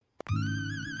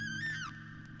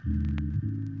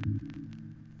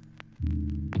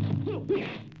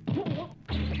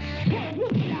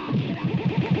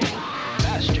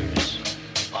Masters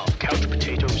of Couch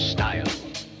Potato Style.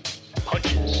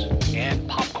 Punches and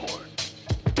popcorn.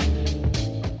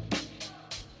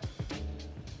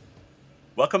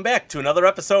 Welcome back to another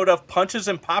episode of Punches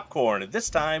and Popcorn. This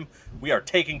time, we are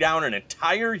taking down an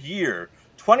entire year,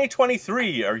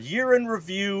 2023, our year in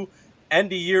review,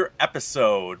 end-of-year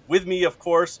episode. With me, of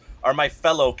course, are my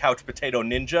fellow Couch Potato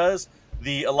Ninjas,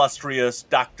 the illustrious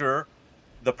Dr.,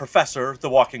 the Professor, the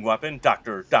Walking Weapon,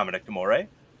 Dr. Dominic D'Amore.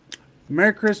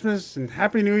 Merry Christmas and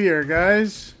Happy New Year,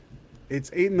 guys. It's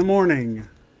 8 a.m.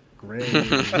 Great.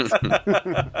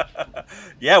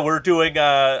 Yeah, we're doing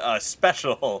a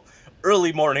special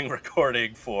early morning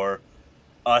recording for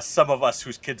some of us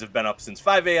whose kids have been up since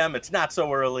 5 a.m. It's not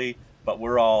so early, but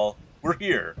we're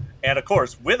here. And of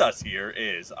course, with us here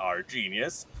is our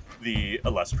genius, the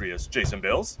illustrious Jason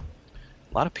Bills.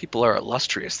 A lot of people are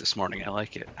illustrious this morning. I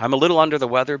like it. I'm a little under the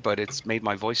weather, but it's made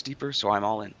my voice deeper, so I'm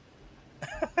all in.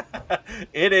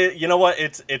 It is. You know what?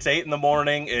 It's 8 a.m.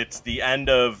 It's the end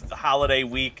of the holiday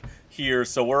week here,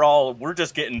 so we're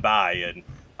just getting by, and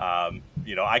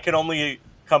I can only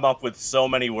come up with so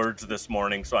many words this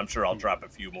morning, so I'm sure I'll drop a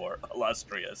few more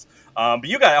illustrious. But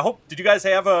you guys, did you guys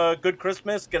have a good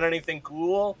Christmas? Get anything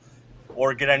cool,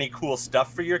 or get any cool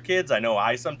stuff for your kids? I know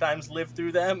I sometimes live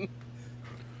through them.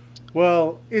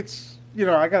 Well, it's,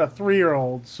 I got a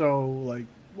 3-year-old, so like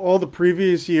all the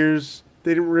previous years,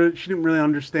 she didn't really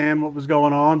understand what was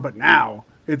going on, but now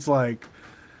it's like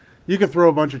you could throw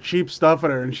a bunch of cheap stuff at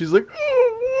her and she's like,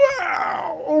 "Oh,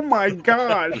 wow. Oh my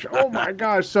gosh. Oh my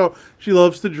gosh." So she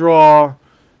loves to draw,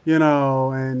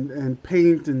 and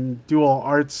paint and do all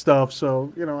art stuff.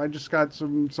 So, I just got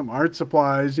some art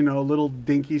supplies, little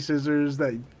dinky scissors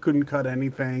that couldn't cut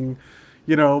anything.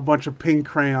 A bunch of pink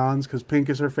crayons because pink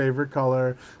is her favorite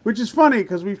color, which is funny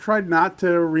because we've tried not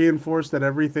to reinforce that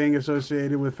everything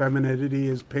associated with femininity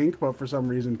is pink, but for some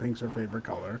reason pink's her favorite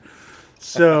color.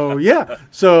 So, yeah.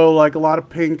 So, like, a lot of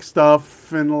pink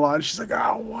stuff and she's like,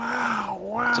 "Oh,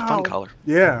 wow. It's a fun color.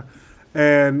 Yeah.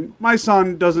 And my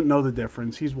son doesn't know the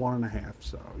difference. He's 1.5.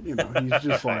 So, he's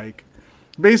just like,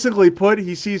 basically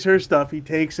he sees her stuff, he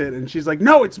takes it, and she's like,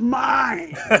 "No, it's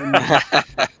mine."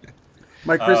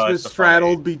 My Christmas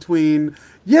straddled between,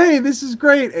 "Yay, this is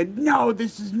great," and "No,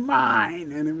 this is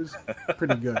mine." And it was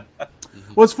pretty good.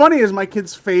 What's funny is my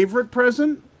kid's favorite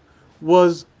present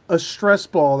was a stress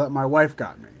ball that my wife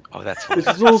got me. Oh, that's funny.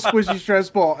 This little squishy stress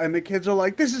ball. And the kids are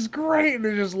like, "This is great." And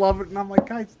they just love it. And I'm like,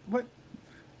 "Guys, what?"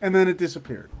 And then it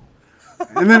disappeared.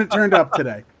 And then it turned up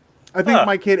today. I think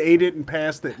my kid ate it and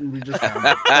passed it, and we just found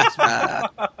it. That's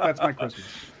my Christmas.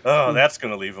 Oh, that's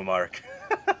going to leave a mark.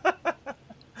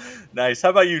 Nice. How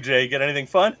about you, Jay? Get anything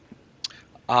fun?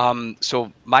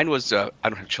 So mine was, I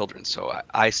don't have children, so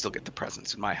I still get the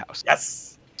presents in my house.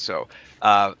 Yes. So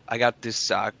I got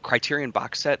this Criterion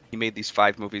box set. He made these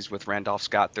 5 movies with Randolph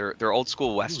Scott. They're old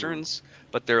school Westerns,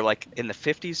 but they're like in the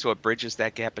 50s, so it bridges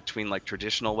that gap between like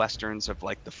traditional Westerns of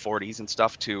like the 40s and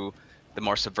stuff to the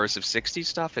more subversive 60s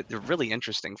stuff. They're really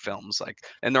interesting films,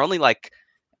 and they're only like,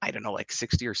 I don't know, like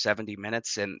 60 or 70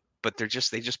 minutes, but they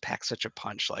just pack such a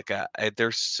punch.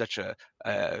 They're such a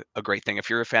great thing. If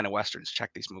you're a fan of Westerns,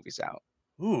 check these movies out.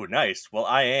 Ooh, nice. Well,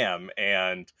 I am,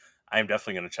 and I'm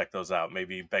definitely going to check those out.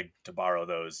 Maybe beg to borrow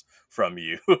those from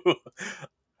you.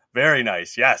 Very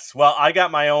nice. Yes. Well, I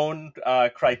got my own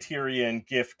Criterion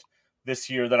gift this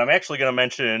year that I'm actually going to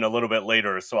mention a little bit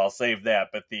later, so I'll save that.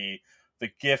 But the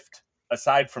gift,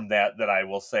 aside from that I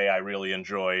will say I really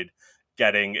enjoyed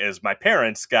getting, is my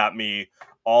parents got me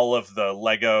all of the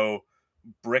Lego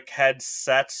Brickhead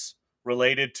sets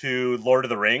related to Lord of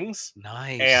the Rings.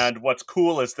 Nice. And what's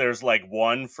cool is there's like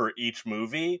one for each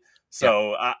movie.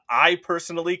 So yep. I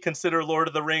personally consider Lord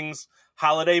of the Rings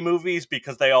holiday movies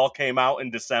because they all came out in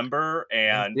December.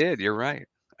 And they did, you're right.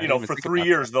 For 3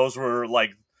 years, those were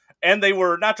like, and they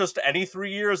were not just any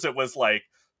 3 years, it was like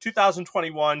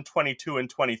 2021, 22, and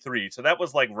 23. So that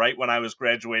was like right when I was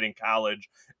graduating college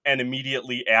and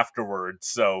immediately afterwards.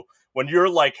 So when you're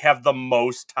like have the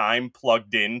most time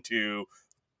plugged into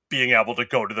being able to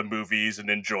go to the movies and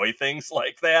enjoy things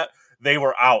like that, they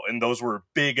were out, and those were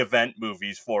big event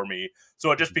movies for me.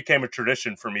 So it just became a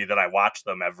tradition for me that I watch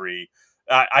them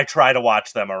I try to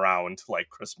watch them around like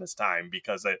Christmas time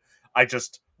because I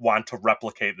just want to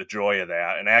replicate the joy of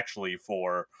that. And actually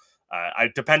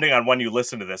depending on when you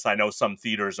listen to this, I know some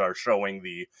theaters are showing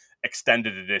the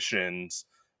extended editions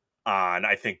on,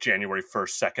 I think, January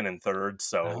 1st, 2nd, and 3rd.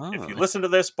 So if you listen to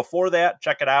this before that,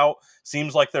 check it out.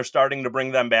 Seems like they're starting to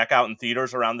bring them back out in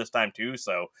theaters around this time too.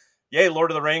 So yay,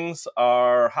 Lord of the Rings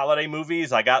are holiday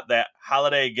movies. I got that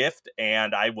holiday gift,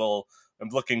 and I will I'm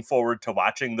looking forward to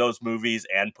watching those movies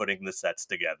and putting the sets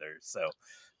together. So,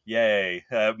 yay.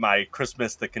 My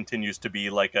Christmas that continues to be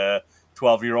like a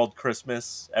 12-year-old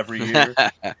Christmas every year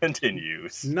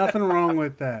continues. Nothing wrong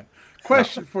with that.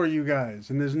 Question for you guys,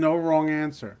 and there's no wrong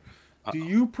answer. Do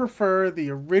you prefer the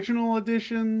original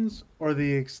editions or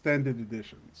the extended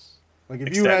editions? Like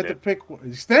if you had to pick one,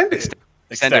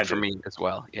 extended for me as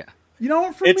well. Yeah. You know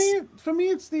what? For me,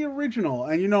 it's the original.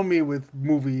 And you know me with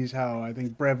movies, how I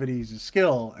think brevity is a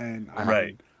skill, and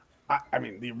I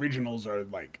mean, the originals are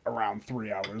like around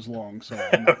 3 hours long, so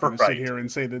I'm not going to sit here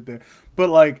and say that they're. But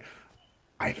like,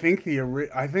 I think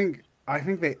I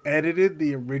think they edited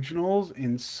the originals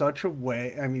in such a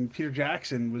way. I mean, Peter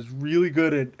Jackson was really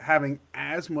good at having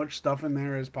as much stuff in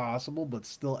there as possible, but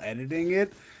still editing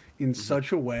it in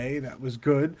such a way that was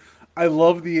good. I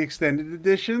love the extended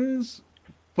editions,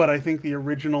 but I think the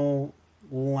original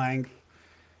length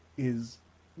is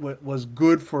what was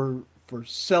good for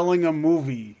selling a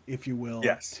movie, if you will,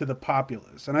 to the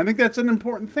populace. And I think that's an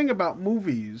important thing about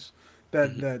movies.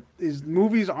 That is,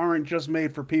 movies aren't just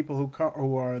made for people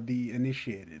who are the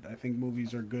initiated. I think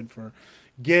movies are good for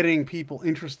getting people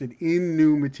interested in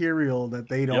new material that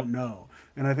they don't know.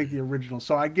 And I think the original.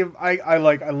 So I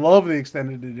love the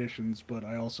extended editions, but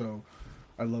I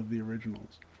love the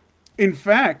originals. In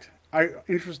fact,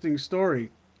 interesting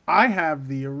story. I have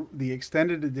the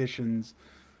extended editions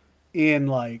in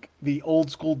like the old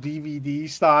school DVD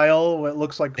style. It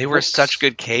looks like they were such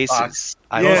good cases.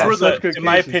 In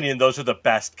my opinion, those are the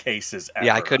best cases ever.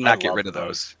 Yeah, I could not get rid of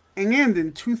those. And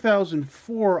in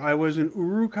 2004, I was in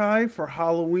Urukai for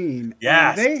Halloween.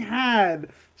 Yes. And they had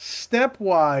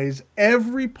stepwise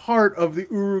every part of the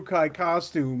Urukai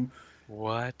costume.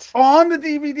 What? On the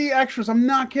DVD extras. I'm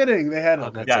not this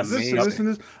and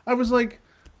this. I was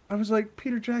like,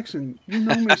 Peter Jackson, you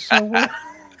know me so well.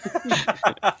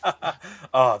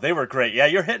 Oh, they were great. Yeah,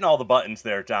 you're hitting all the buttons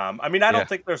there, Tom. I mean, I don't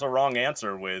think there's a wrong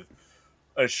answer with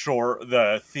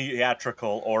the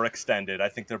theatrical or extended. I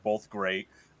think they're both great.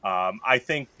 I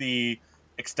think the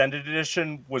extended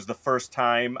edition was the first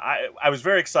time I was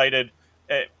very excited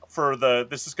for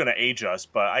this is going to age us,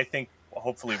 but I think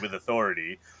hopefully with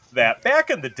authority, that back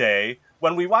in the day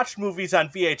when we watched movies on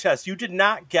VHS, you did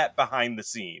not get behind the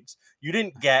scenes. You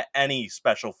didn't get any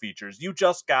special features. You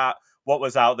just got what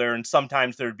was out there, and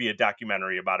sometimes there'd be a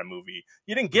documentary about a movie.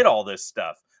 You didn't get all this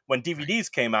stuff. When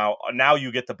DVDs came out, now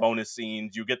you get the bonus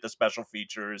scenes, you get the special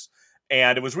features,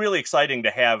 and it was really exciting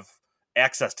to have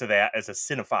access to that as a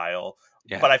cinephile.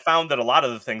 Yeah. But I found that a lot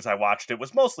of the things I watched, it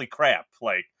was mostly crap.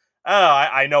 Like,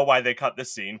 I know why they cut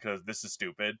this scene because this is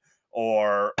stupid.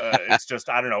 Or it's just,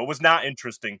 I don't know, it was not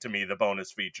interesting to me, the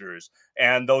bonus features.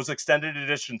 And those extended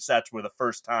edition sets were the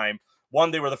first time.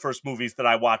 One, they were the first movies that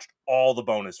I watched all the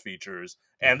bonus features.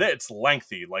 And it's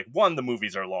lengthy. Like, the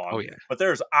movies are long. But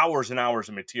there's hours and hours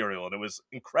of material. And it was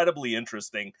incredibly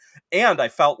interesting. And I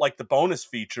felt like the bonus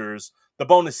features, the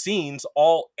bonus scenes,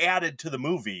 all added to the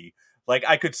movie. Like,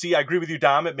 I agree with you,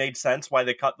 Dom, it made sense why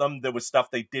they cut them. There was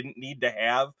stuff they didn't need to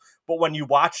have. But when you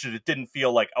watched it, it didn't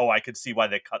feel like, I could see why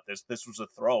they cut this. This was a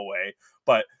throwaway.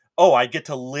 But, I get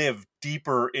to live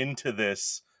deeper into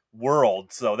this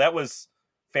world. So that was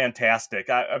fantastic.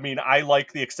 I mean, I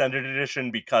like the extended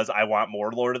edition because I want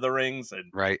more Lord of the Rings.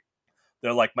 And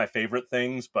they're like my favorite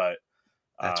things. But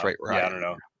that's right. Yeah, I don't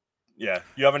know. Yeah.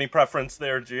 You have any preference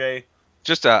there, Jay?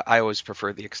 Just I always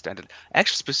prefer the extended.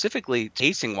 Actually, specifically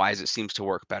pacing wise, it seems to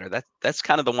work better. That's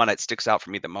kind of the one that sticks out for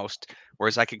me the most.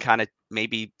 Whereas I could kind of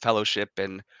maybe Fellowship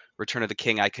and Return of the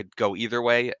King, I could go either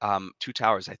way. Two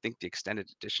Towers, I think the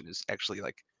extended edition is actually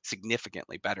like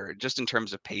significantly better, just in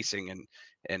terms of pacing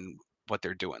and what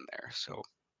they're doing there. So,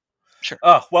 sure.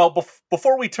 Well,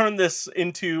 before we turn this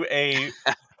into a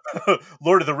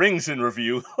Lord of the Rings in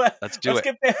review, let's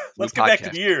get back to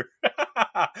the year.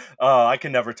 I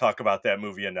can never talk about that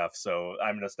movie enough, so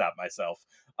I'm going to stop myself.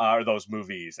 Or those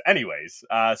movies. Anyways,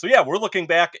 we're looking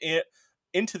back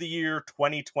into the year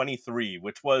 2023,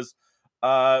 which was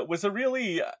a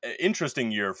really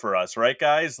interesting year for us, right,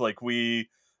 guys? Like we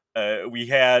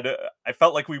had, I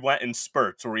felt like we went in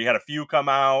spurts where we had a few come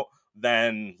out,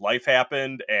 then life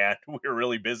happened and we were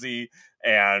really busy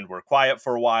and we're quiet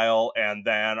for a while. And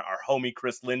then our homie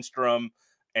Chris Lindstrom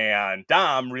and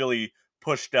Dom really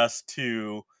pushed us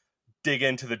to dig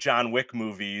into the John Wick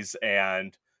movies.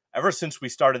 And ever since we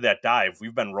started that dive,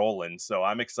 we've been rolling. So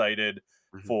I'm excited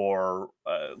for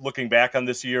looking back on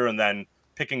this year and then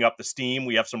picking up the steam.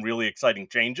 We have some really exciting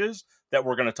changes that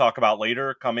we're going to talk about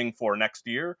later coming for next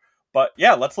year. But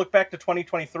yeah, let's look back to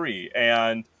 2023.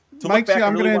 And to Mike's, look back.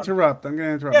 I'm really going to interrupt.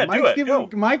 Yeah, do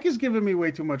it. Mike is giving me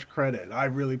way too much credit. I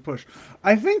really pushed.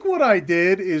 I think what I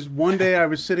did is one day I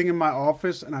was sitting in my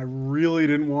office and I really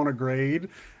didn't want to grade.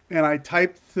 And I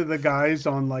typed to the guys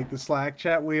on like the Slack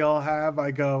chat we all have.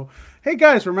 I go, "Hey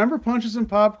guys, remember Punches and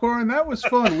Popcorn? That was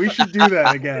fun. We should do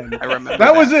that again." I remember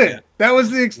that was it. Yeah. That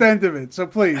was the extent of it. So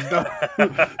please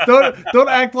don't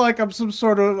act like I'm some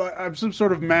sort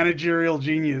of managerial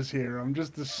genius here. I'm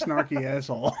just a snarky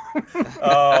asshole.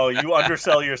 Oh, you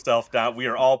undersell yourself, Don. We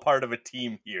are all part of a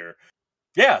team here.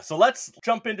 Yeah, so let's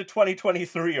jump into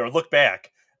 2023 or look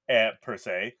back at per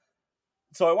se.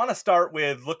 So I want to start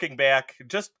with looking back,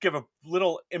 just give a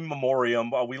little in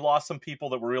memoriam. We lost some people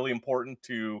that were really important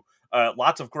to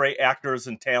lots of great actors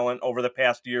and talent over the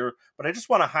past year, but I just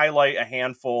want to highlight a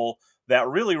handful that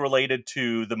really related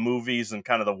to the movies and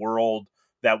kind of the world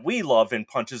that we love in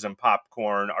Punches and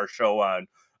Popcorn, our show on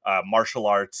martial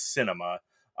arts cinema.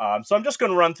 So I'm just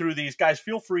going to run through these. Guys,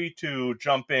 feel free to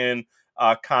jump in,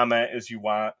 comment as you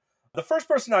want. The first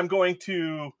person I'm going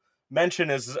to mention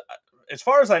is, as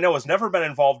far as I know, has never been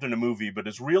involved in a movie, but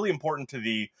is really important to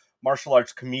the martial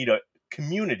arts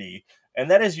community, and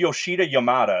that is Yoshida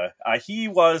Yamada. He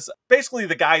was basically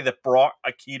the guy that brought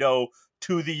Aikido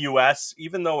to the U.S.,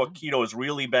 even though Aikido has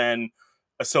really been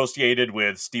associated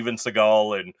with Steven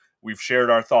Seagal, and we've shared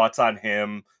our thoughts on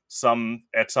him.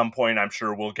 At some point, I'm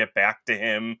sure we'll get back to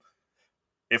him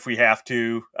if we have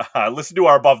to. Listen to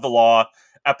our Above the Law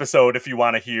episode if you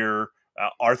want to hear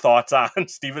our thoughts on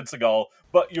Steven Seagal,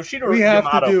 but Yoshida Yamada. We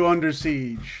have to do Under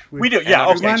Siege. We do, yeah.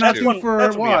 Okay, we might not do for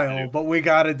a while, but we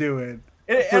got to do it.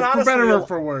 For honestly, better or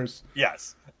for worse.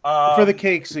 Yes. For the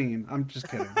cake scene. I'm just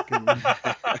kidding.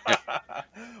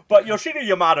 But Yoshida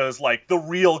Yamada is like the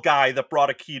real guy that brought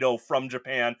Aikido from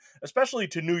Japan, especially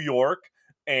to New York,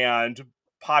 and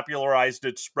popularized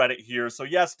it, spread it here. So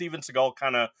yes, Steven Seagal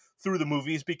kind of through the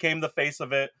movies became the face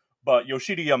of it, but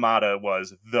Yoshida Yamada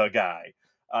was the guy.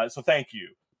 So thank you.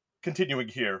 Continuing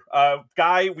here,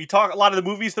 Guy, a lot of the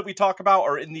movies that we talk about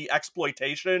are in the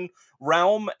exploitation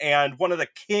realm, and one of the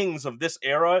kings of this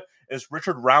era is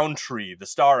Richard Roundtree, the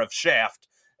star of Shaft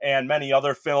and many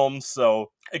other films. So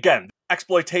again,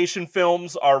 exploitation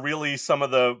films are really some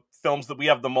of the films that we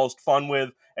have the most fun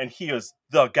with, and he is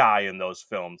the guy in those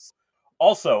films.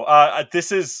 Also,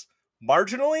 this is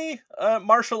marginally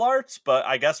martial arts, but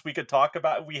I guess we could talk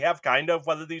about, we have kind of,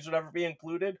 whether these would ever be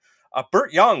included.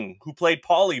 Burt Young, who played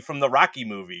Paulie from the Rocky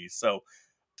movies. So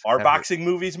our boxing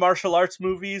movies, martial arts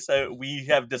movies, we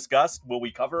have discussed, will we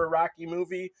cover a Rocky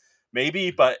movie?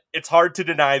 Maybe, but it's hard to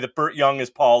deny that Burt Young as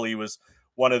Paulie was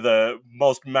one of the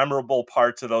most memorable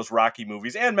parts of those Rocky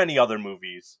movies and many other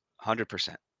movies.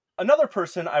 100%. Another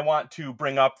person I want to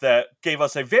bring up that gave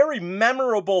us a very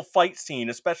memorable fight scene,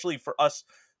 especially for us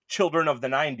children of the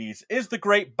 90s, is the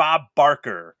great Bob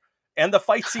Barker. And the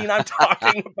fight scene I'm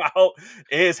talking about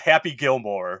is Happy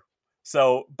Gilmore.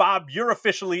 So, Bob, you're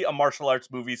officially a martial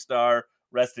arts movie star.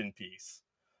 Rest in peace.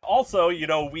 Also,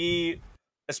 we,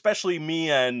 especially me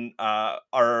and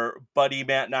our buddy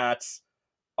Matt Knotts,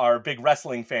 are big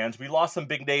wrestling fans. We lost some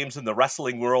big names in the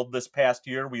wrestling world this past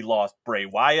year. We lost Bray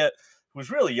Wyatt, who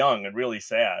was really young and really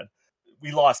sad.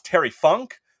 We lost Terry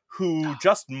Funk, who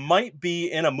just might be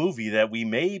in a movie that we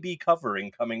may be covering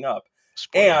coming up.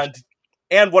 Spoilers.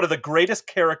 And one of the greatest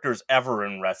characters ever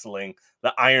in wrestling,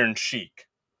 the Iron Sheik.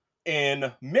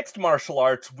 In mixed martial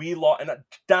arts, we lost... And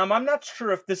Dom, I'm not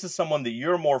sure if this is someone that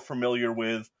you're more familiar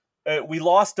with. We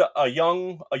lost a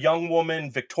young woman,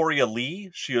 Victoria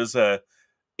Lee. She was a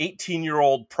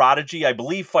 18-year-old prodigy, I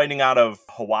believe, fighting out of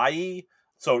Hawaii.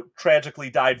 So tragically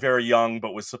died very young,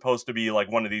 but was supposed to be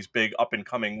like one of these big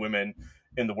up-and-coming women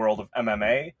in the world of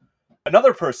MMA.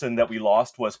 Another person that we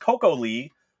lost was Coco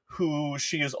Lee, who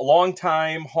she is a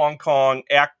longtime Hong Kong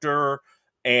actor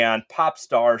and pop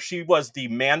star. She was the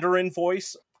Mandarin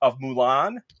voice of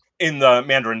Mulan, in the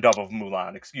Mandarin dub of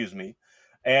Mulan, excuse me.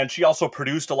 And she also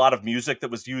produced a lot of music that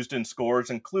was used in scores,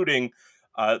 including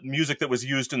music that was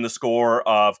used in the score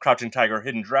of Crouching Tiger,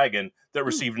 Hidden Dragon that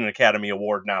received an Academy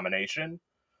Award nomination.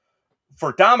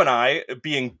 For Dom and I,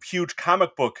 being huge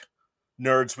comic book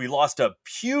nerds, we lost a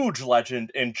huge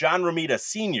legend in John Romita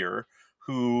Sr.,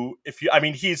 who,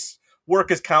 his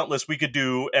work is countless. We could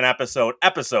do an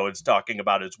episodes talking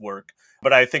about his work.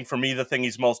 But I think for me, the thing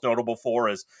he's most notable for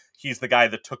is he's the guy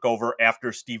that took over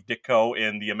after Steve Ditko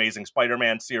in the Amazing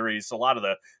Spider-Man series. So a lot of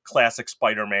the classic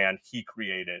Spider-Man he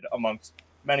created, amongst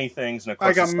many things. And of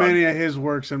course, I got many of his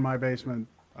works in my basement.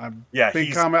 I'm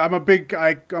a big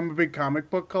comic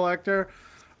book collector.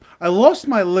 I lost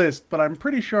my list, but I'm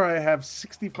pretty sure I have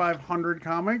 6,500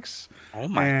 comics. Oh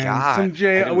my God!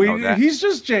 He's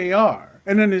just JR.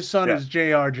 And then his son Yeah. is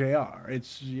JR.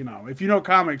 It's, you know, if you know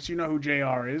comics, you know who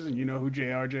JR is, and you know who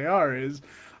JR is.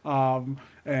 And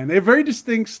they have very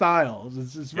distinct styles.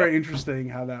 It's very interesting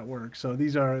how that works. So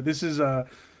this is a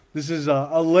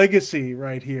legacy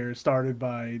right here, started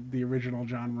by the original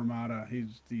John Romita.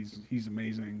 He's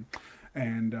amazing,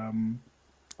 and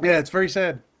yeah, it's very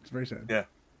sad. It's very sad. Yeah.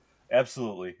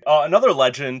 Absolutely. Another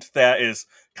legend that is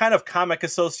kind of comic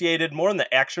associated, more in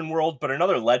the action world, but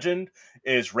another legend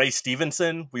is Ray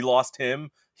Stevenson. We lost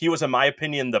him. He was, in my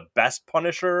opinion, the best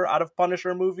Punisher out of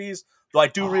Punisher movies, though I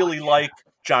do really like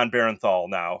John Barenthal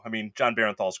now. I mean, John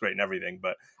Barenthal's great and everything,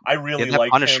 but I really that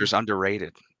like Punisher's him.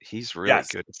 underrated. He's really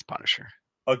good as the Punisher.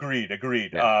 Agreed.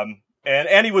 Yeah.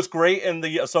 And he was great in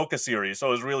the Ahsoka series, so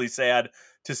it was really sad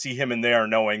to see him in there,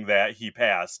 knowing that he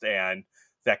passed and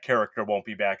that character won't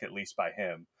be back, at least by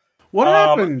him. What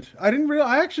happened?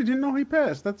 I actually didn't know he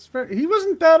passed. That's fair. He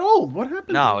wasn't that old. What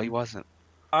happened? No, he wasn't.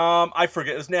 I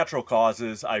forget. It was natural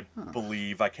causes, I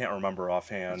believe. I can't remember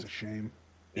offhand. That's a shame.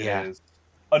 It is.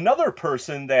 Another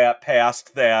person that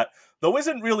passed that, though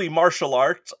isn't really martial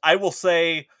arts, I will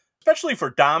say, especially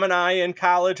for Dom and I in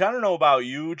college, I don't know about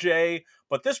you, Jay,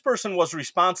 but this person was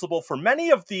responsible for many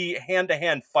of the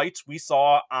hand-to-hand fights we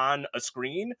saw on a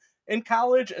screen in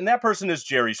college, and that person is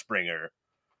Jerry Springer.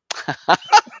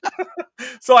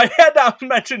 So I had to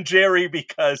mention Jerry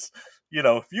because, you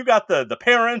know, if you got the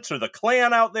parents or the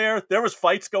clan out there, there was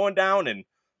fights going down, and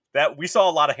that we saw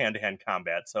a lot of hand-to-hand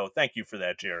combat. So thank you for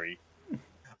that, Jerry.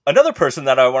 Another person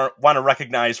that I want to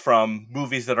recognize from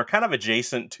movies that are kind of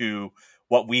adjacent to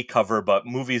what we cover, but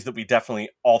movies that we definitely,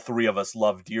 all three of us,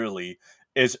 love dearly,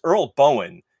 is Earl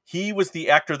Bowen. He was the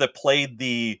actor that played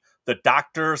the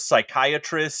doctor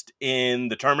psychiatrist in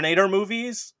the Terminator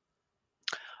movies.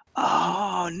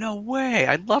 Oh, no way.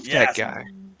 I love that guy.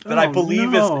 That I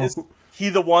believe is he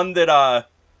the one that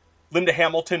Linda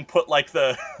Hamilton put like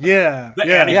the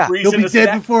antifreeze He'll be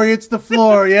dead before he hits the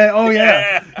floor. Yeah. Oh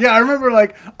yeah. I remember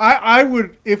like I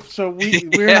would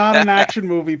we're not an action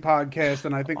movie podcast,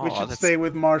 and I think we should stay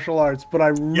with martial arts, but I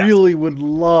really would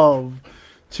love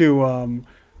to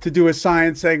do a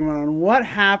science segment on what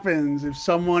happens if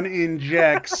someone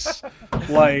injects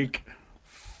like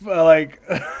 5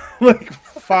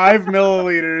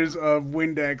 milliliters of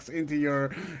Windex into your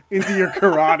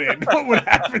carotid. What would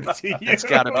happen to you? It's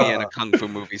got to be in a kung fu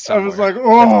movie somewhere. I was like,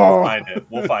 oh.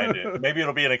 We'll find it. Maybe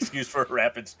it'll be an excuse for a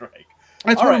rapid strike.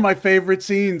 That's one of my favorite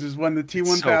scenes is when the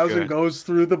T-1000 goes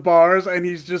through the bars and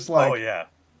he's just like, oh yeah,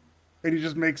 and he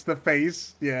just makes the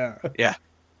face. Yeah. Yeah.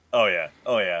 Oh yeah.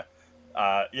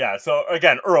 So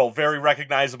again, Earl, very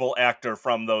recognizable actor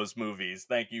from those movies.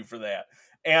 Thank you for that.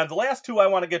 And the last two I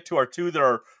want to get to are two that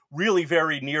are really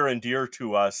very near and dear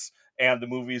to us and the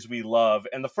movies we love.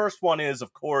 And the first one is,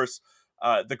 of course,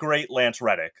 the great Lance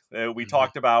Reddick. We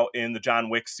talked about in the John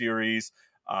Wick series.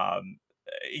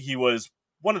 He was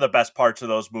one of the best parts of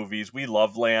those movies. We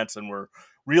love Lance, and we're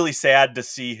really sad to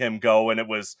see him go. And it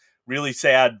was really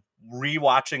sad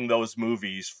rewatching those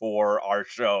movies for our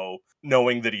show,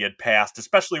 knowing that he had passed,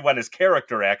 especially when his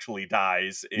character actually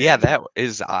dies. Yeah, that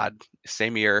is odd.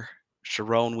 Same year.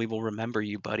 Sharon, we will remember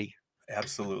you, buddy.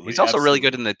 Absolutely. He's also really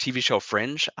good in the TV show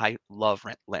Fringe. I love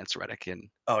Lance Reddick.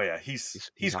 Oh yeah, he's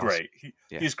great. Awesome.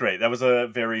 He's great. That was a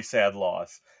very sad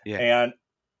loss. Yeah. And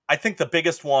I think the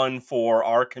biggest one for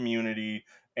our community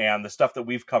and the stuff that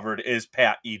we've covered is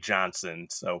Pat E. Johnson.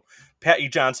 So Pat E.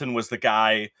 Johnson was the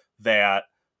guy that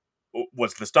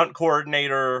was the stunt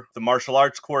coordinator, the martial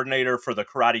arts coordinator for the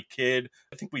Karate Kid.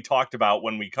 I think we talked about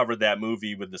when we covered that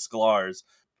movie with the Sklar's.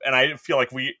 And I feel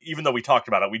like even though we talked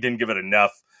about it, we didn't give it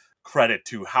enough credit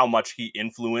to how much he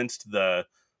influenced the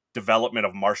development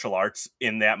of martial arts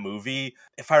in that movie.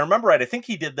 If I remember right, I think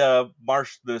he did the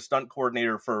stunt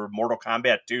coordinator for Mortal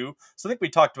Kombat 2. So I think we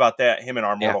talked about him in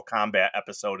our Mortal Kombat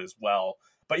episode as well.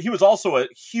 But he was also a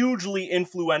hugely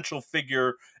influential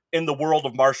figure in the world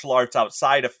of martial arts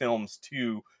outside of films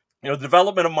too. You know, the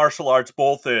development of martial arts,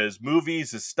 both as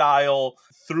movies, as style,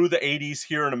 through the 80s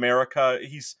here in America,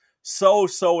 he's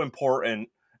so important.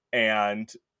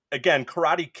 And again,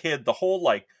 Karate Kid, the whole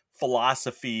like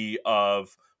philosophy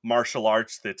of martial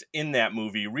arts that's in that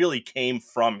movie really came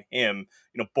from him.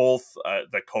 You know, both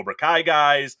the Cobra Kai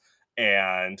guys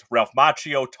and Ralph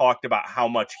Macchio talked about how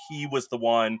much he was the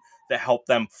one that helped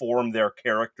them form their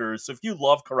characters. So if you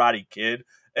love Karate Kid,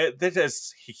 he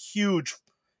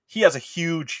has a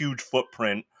huge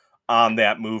footprint on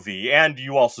that movie. And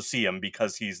you also see him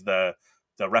because he's the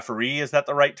referee. Is that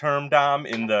the right term, Dom,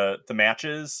 in the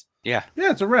matches? Yeah,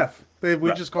 it's a ref.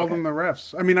 We just call them the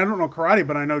refs. I mean, I don't know karate,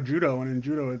 but I know judo, and in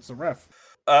judo, it's a ref.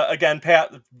 Again,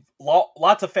 Pat,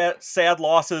 lots of sad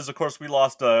losses. Of course, we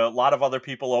lost a lot of other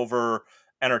people over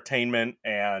entertainment,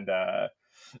 and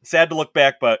sad to look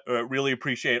back, but really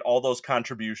appreciate all those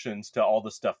contributions to all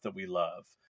the stuff that we love.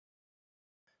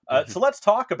 So let's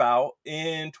talk about,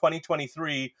 in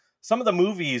 2023, some of the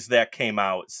movies that came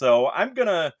out. So I'm going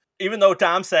to, even though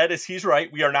Dom said, he's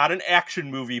right, we are not an action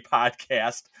movie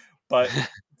podcast, but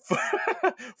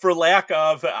for lack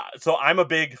of, so I'm a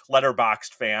big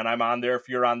Letterboxd fan. I'm on there. If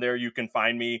you're on there, you can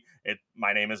find me.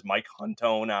 My name is Mike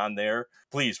Huntone on there.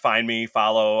 Please find me,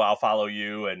 follow, I'll follow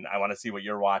you, and I want to see what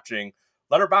you're watching.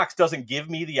 Letterboxd doesn't give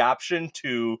me the option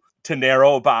to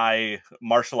narrow by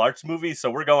martial arts movies, so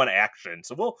we're going action.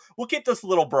 So we'll keep this a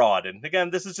little broad. And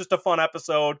again, this is just a fun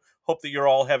episode. Hope that you're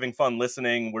all having fun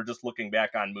listening. We're just looking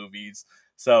back on movies.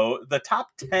 So the top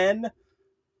 10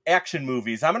 action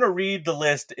movies, I'm going to read the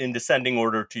list in descending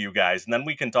order to you guys, and then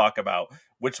we can talk about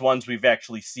which ones we've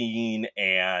actually seen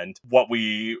and what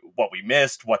we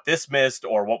missed, what this missed,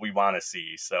 or what we want to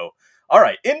see. So, all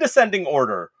right, in descending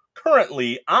order.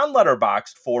 Currently on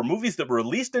Letterboxd for movies that were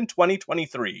released in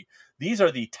 2023. These are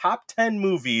the top 10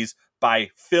 movies by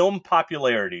film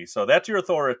popularity. So that's your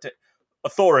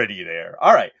authority there.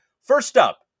 All right. First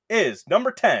up is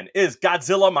number 10 is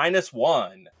Godzilla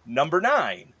 -1. Number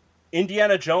 9,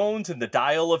 Indiana Jones and the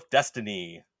Dial of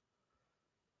Destiny.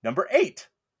 Number 8,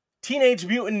 Teenage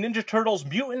Mutant Ninja Turtles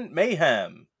Mutant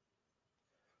Mayhem.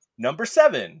 Number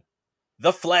 7,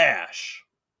 The Flash.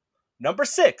 Number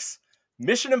 6,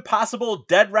 Mission Impossible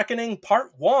Dead Reckoning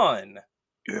Part 1.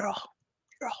 Yeah.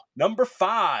 Number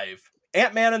 5,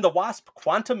 Ant-Man and the Wasp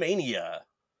Quantumania.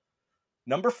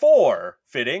 Number 4,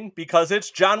 fitting because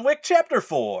it's John Wick Chapter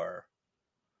 4.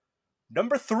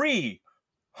 Number 3,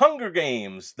 Hunger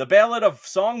Games, The Ballad of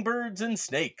Songbirds and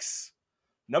Snakes.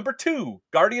 Number 2,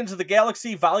 Guardians of the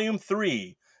Galaxy Volume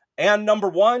 3. And number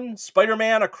 1,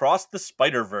 Spider-Man Across the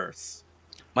Spider-Verse.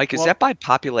 Mike, is that by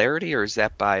popularity or is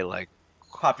that by like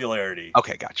popularity?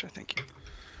 Okay, gotcha. Thank you.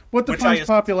 What defines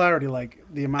popularity? Like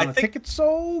the amount of tickets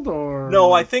sold, or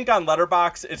no? I think on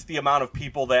Letterboxd, it's the amount of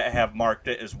people that have marked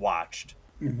it as watched.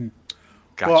 Mm-hmm.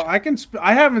 Gotcha. Well,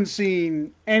 I haven't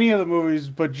seen any of the movies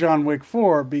but John Wick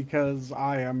 4 because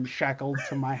I am shackled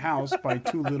to my house by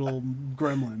 2 little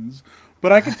gremlins.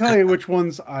 But I can tell you which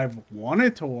ones I've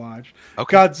wanted to watch.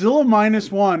 Okay. Godzilla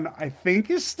 -1, I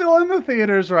think, is still in the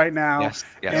theaters right now. Yes.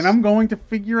 And I'm going to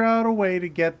figure out a way to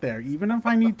get there, even if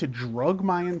I need to drug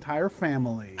my entire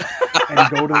family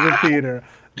and go to the theater.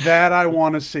 That I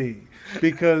want to see.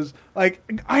 Because, like,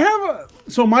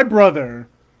 so my brother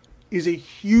is a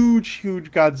huge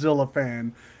Godzilla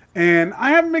fan. And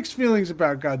I have mixed feelings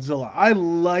about Godzilla. I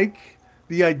like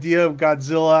the idea of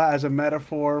Godzilla as a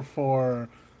metaphor for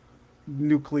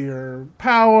nuclear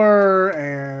power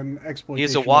and exploitation.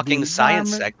 He's a walking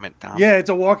science segment, Tom. Yeah, it's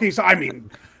a walking.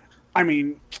 I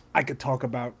mean, I could talk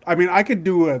about. I could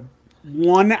do a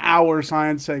 1-hour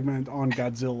science segment on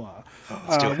Godzilla.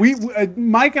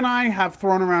 Mike and I have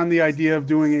thrown around the idea of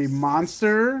doing a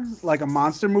monster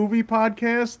movie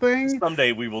podcast thing.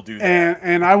 Someday we will do that.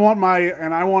 And I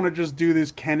want to just do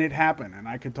this. Can it happen? And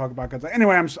I could talk about Godzilla.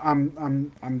 Anyway,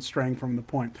 I'm straying from the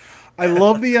point. I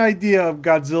love the idea of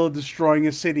Godzilla destroying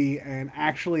a city and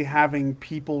actually having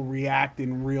people react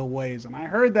in real ways. And I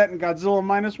heard that in Godzilla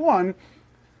 -1,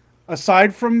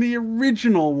 aside from the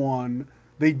original one,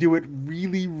 they do it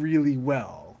really, really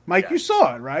well. Mike, You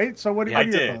saw it, right? So what are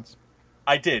your thoughts?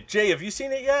 I did. Jay, have you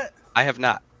seen it yet? I have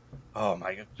not. Oh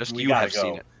my god! Just you have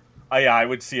seen it. Yeah, I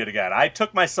would see it again. I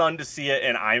took my son to see it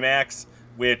in IMAX,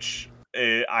 which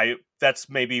that's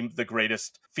maybe the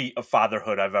greatest feat of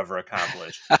fatherhood I've ever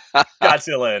accomplished.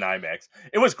 Godzilla in IMAX.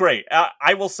 It was great.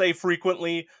 I will say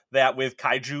frequently that with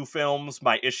kaiju films,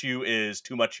 my issue is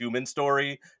too much human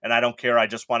story, and I don't care. I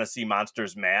just want to see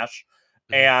monsters mash.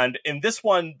 And in this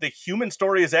one, the human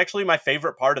story is actually my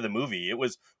favorite part of the movie. It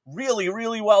was really,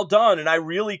 really well done, and I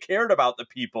really cared about the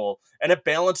people, and it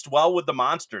balanced well with the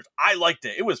monsters. I liked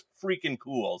it. It was freaking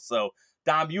cool. So,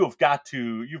 Dom, you've got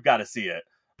to see it.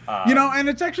 And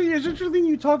it's interesting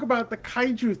you talk about the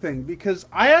kaiju thing, because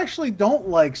I actually don't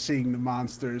like seeing the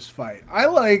monsters fight. I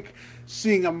like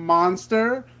seeing a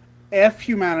monster F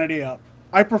humanity up.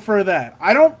 I prefer that.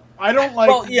 I don't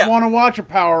want to watch a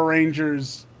Power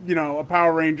Rangers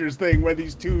thing where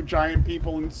these 2 giant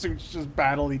people in suits just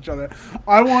battle each other.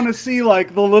 I want to see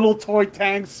like the little toy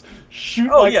tanks shoot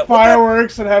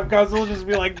fireworks and have Godzilla just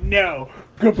be like, no,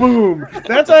 kaboom.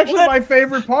 That's actually my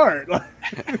favorite part.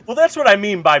 Well, that's what I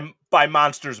mean by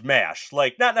monsters mash.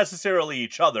 Like, not necessarily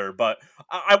each other, but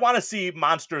I want to see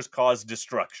monsters cause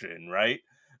destruction, right?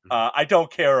 I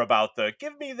don't care about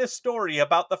give me this story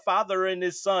about the father and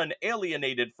his son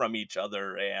alienated from each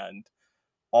other and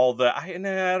all I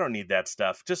don't need that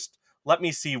stuff. Just let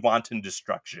me see wanton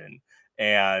destruction.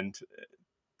 and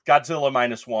Godzilla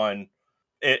Minus One,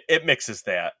 it mixes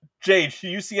that. Jade, do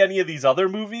you see any of these other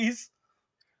movies?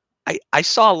 I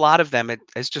saw a lot of them.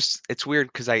 It's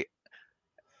weird because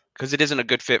it isn't a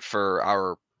good fit for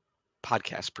our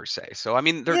podcast per se. So I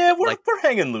mean, they're Yeah, like, we're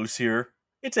hanging loose here.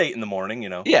 It's 8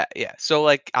 a.m, yeah. So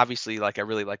like, obviously, like I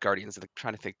really like Guardians. I'm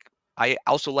trying to think. I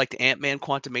also liked Ant-Man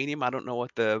Quantumanium. I don't know what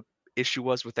the issue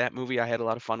was with that movie. I had a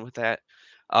lot of fun with that.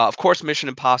 Of course, Mission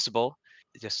Impossible.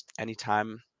 Just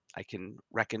anytime I can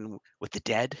reckon with the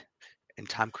dead and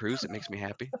Tom Cruise, it makes me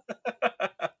happy.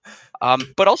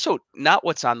 But also not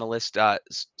what's on the list.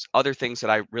 Other things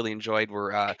that I really enjoyed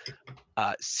were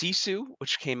Sisu,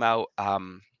 which came out.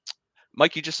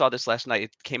 Mike, you just saw this last night.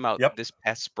 It came out Yep. this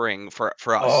past spring for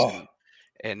us, Oh,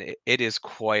 and it is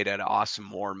quite an awesome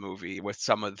war movie with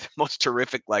some of the most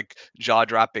terrific, like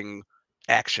jaw-dropping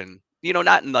action.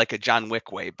 Not in like a John Wick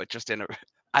way, but just in a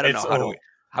I don't it's know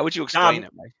how would you explain Dom,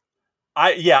 it, Mike?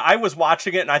 I was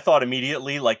watching it and I thought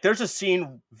immediately, like, there's a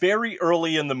scene very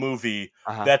early in the movie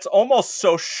Uh-huh. that's almost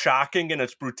so shocking in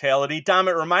its brutality. Dom,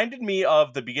 it reminded me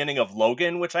of the beginning of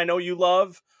Logan, which I know you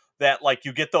love. That, like,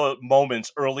 you get the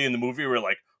moments early in the movie where you're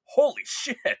like, holy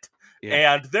shit.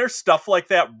 Yeah. And there's stuff like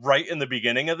that right in the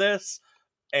beginning of this.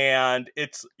 And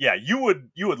it's, yeah, you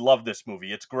would love this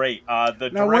movie. It's great.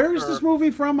 Now, where is this movie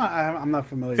from? I'm not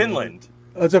familiar. Finland.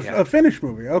 Oh, it's a Finnish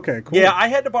movie. Okay, cool. Yeah, I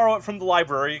had to borrow it from the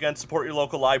library. Again, support your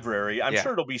local library. I'm Yeah.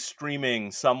 sure it'll be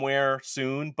streaming somewhere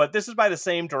soon. But this is by the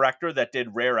same director that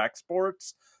did Rare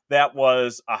Exports. That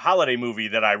was a holiday movie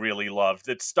that I really loved.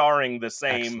 It's starring the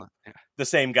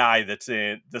same guy that's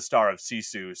in the star of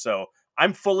Sisu. So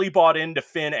I'm fully bought into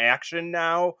Finn action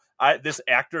now. This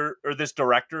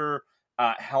director,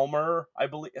 Helmer, I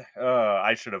believe.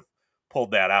 I should have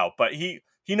pulled that out, but he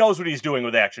knows what he's doing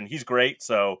with action. He's great,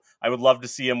 so I would love to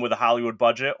see him with a Hollywood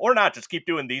budget, or not. Just keep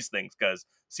doing these things because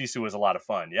Sisu is a lot of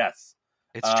fun. Yes,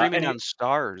 It's streaming on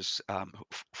Stars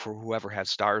for whoever has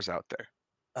Stars out there.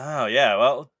 Oh yeah,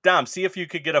 well, Dom, see if you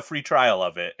could get a free trial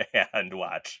of it and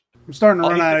watch. I'm starting to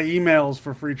run out of emails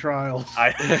for free trials.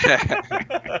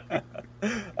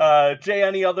 Jay,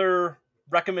 any other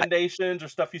recommendations or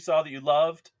stuff you saw that you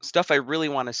loved? Stuff I really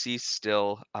want to see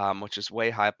still, which is way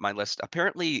high up my list.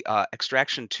 Apparently,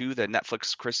 Extraction 2, the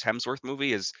Netflix Chris Hemsworth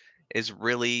movie, is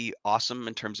really awesome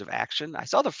in terms of action. I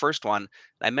saw the first one.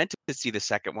 I meant to see the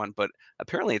second one, but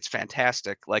apparently it's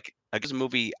fantastic. Like, it's a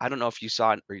movie, I don't know if you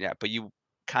saw it or yet, but you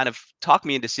kind of talked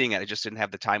me into seeing it. I just didn't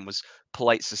have the time. Was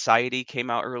Polite Society, came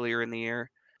out earlier in the year.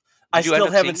 I still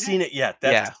haven't seen it yet.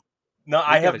 No,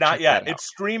 I have not yet. It's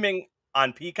streaming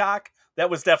on Peacock. That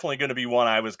was definitely going to be one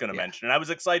I was going to mention. And I was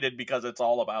excited because it's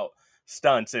all about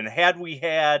stunts. And had we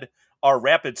had our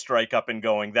Rapid Strike up and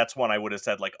going, that's one I would have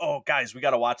said, like, oh, guys, we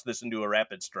got to watch this and do a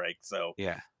Rapid Strike. So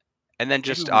yeah. And then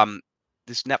just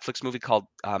this Netflix movie called,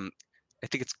 I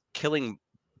think it's Killing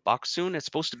Boksoon. It's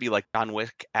supposed to be like John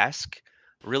Wick-esque.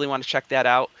 Really want to check that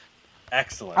out.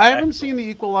 Excellent. I haven't seen The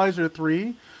Equalizer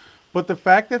 3, but the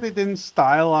fact that they didn't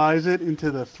stylize it into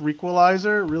the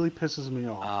Threequalizer really pisses me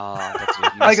off. That's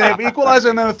like they have Equalizer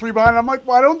and then a 3 behind. I'm like,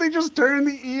 why don't they just turn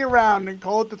the E around and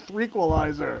call it the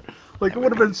Threequalizer? Like, it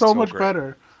would have been so much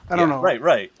better. I don't know.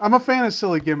 Right. I'm a fan of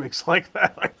silly gimmicks like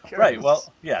that. Right.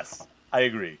 Well, yes, I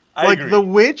agree. The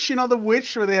Witch, the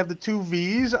Witch where they have the 2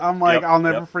 V's. I'm like, I'll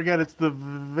never forget it's the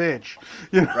Vitch.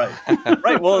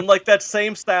 Right. Well, and like that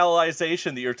same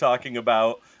stylization that you're talking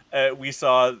about, we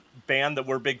saw a band that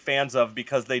we're big fans of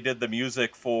because they did the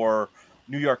music for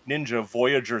New York Ninja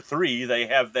Voyager 3. They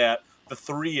have that the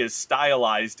 3 is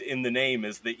stylized in the name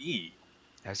as the E.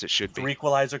 As it should be.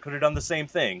 Threequalizer could have done the same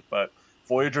thing, but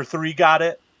Voyager 3 got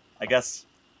it. I guess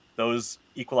those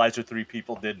Equalizer 3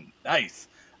 people didn't. Nice.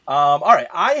 All right,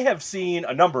 I have seen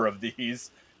a number of these,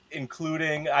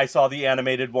 including I saw the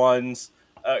animated ones.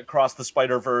 Across the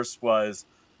Spider-Verse was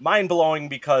mind-blowing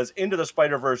because Into the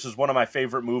Spider-Verse is one of my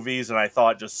favorite movies, and I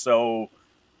thought just so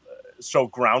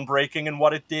groundbreaking in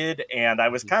what it did, and I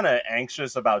was kind of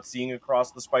anxious about seeing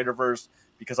Across the Spider-Verse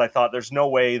because I thought there's no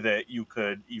way that you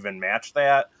could even match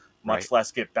that, much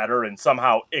less get better, and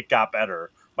somehow it got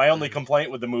better. My only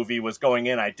complaint with the movie was going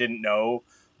in, I didn't know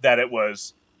that it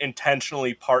was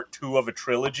intentionally part 2 of a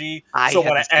trilogy. So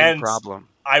when it ends,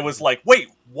 I was like, wait,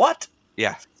 what?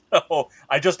 Yeah. So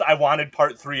I wanted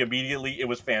part 3 immediately. It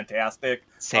was fantastic.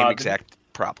 Same exact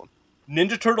problem.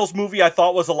 Ninja Turtles movie I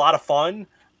thought was a lot of fun.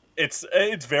 It's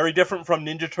very different from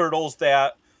Ninja Turtles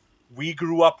that we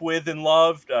grew up with and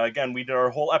loved. Again, we did our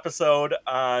whole episode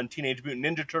on Teenage Mutant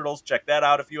Ninja Turtles. Check that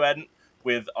out if you hadn't,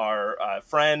 with our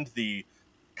friend, the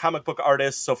comic book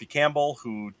artist Sophie Campbell,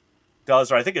 who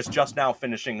does, or I think is just now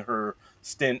finishing her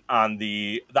stint on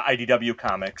the IDW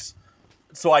comics.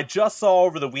 So I just saw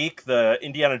over the week the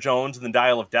Indiana Jones and the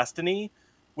Dial of Destiny,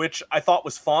 which I thought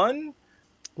was fun.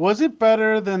 Was it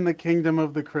better than the Kingdom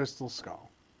of the Crystal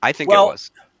Skull? I think Well, it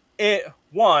was. It,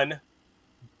 one,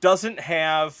 doesn't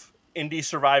have Indy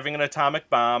surviving an atomic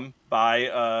bomb by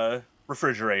a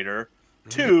refrigerator.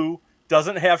 2,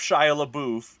 doesn't have Shia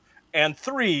LaBeouf. And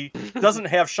 3, doesn't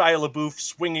have Shia LaBeouf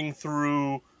swinging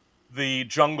through the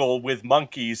jungle with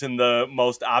monkeys in the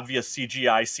most obvious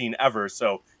CGI scene ever.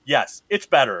 So, yes, it's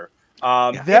better.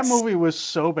 That movie was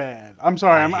so bad. I'm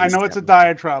sorry. I know it's a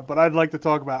diatribe, but I'd like to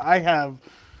talk about it. I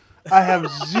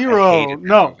have zero.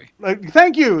 No.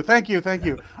 Thank you.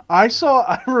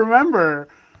 I remember.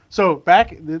 So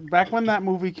back when that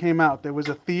movie came out, there was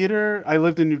a theater. I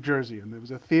lived in New Jersey, and there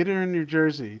was a theater in New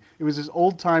Jersey. It was this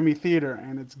old-timey theater,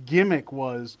 and its gimmick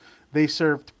was they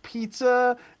served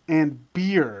pizza and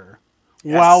beer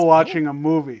while watching a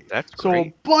movie. That's so great.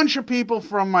 a bunch of people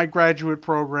from my graduate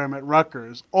program at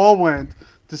Rutgers all went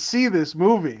to see this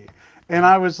movie, and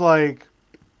I was like,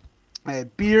 I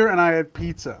had beer and I had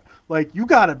pizza. Like, you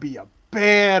got to be a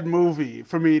bad movie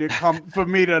for me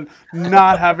to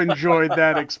not have enjoyed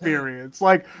that experience.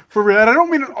 Like, for real. And I don't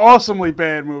mean an awesomely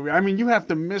bad movie. I mean, you have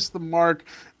to miss the mark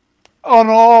on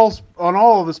all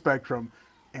of the spectrum.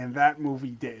 And that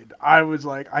movie did. I was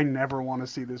like, I never want to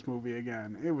see this movie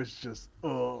again. It was just,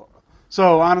 ugh.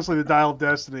 So honestly, The Dial of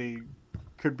Destiny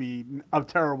could be a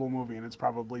terrible movie, and it's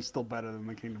probably still better than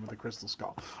The Kingdom of the Crystal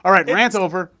Skull. All right, rant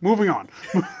over. Moving on.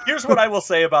 Here's what I will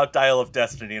say about Dial of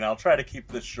Destiny, and I'll try to keep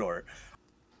this short.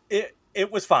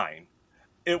 It was fine.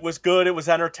 It was good. It was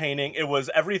entertaining. It was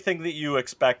everything that you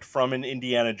expect from an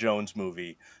Indiana Jones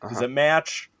movie. Does it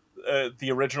match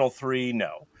the original 3?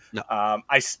 No. No.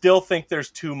 I still think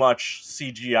there's too much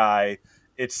CGI.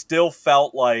 It still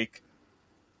felt like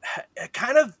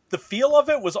kind of the feel of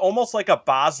it was almost like a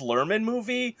Baz Luhrmann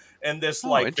movie, and this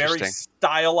very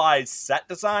stylized set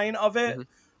design of it,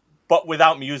 but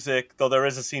without music, though there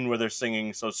is a scene where they're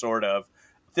singing, so sort of.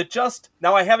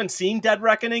 Now I haven't seen Dead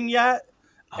Reckoning yet,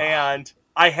 and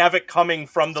I have it coming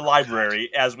from the library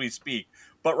as we speak.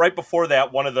 But right before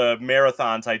that, one of the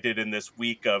marathons I did in this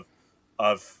week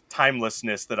of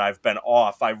timelessness that I've been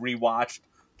off, I rewatched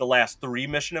the last 3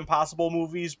 Mission Impossible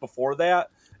movies before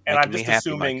that. And I'm just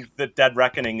assuming that Dead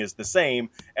Reckoning is the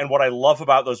same. And what I love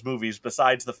about those movies,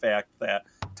 besides the fact that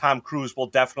Tom Cruise will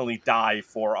definitely die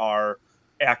for our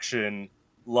action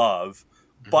love,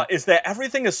 but is that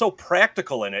everything is so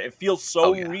practical in it. It feels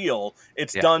so real.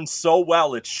 It's done so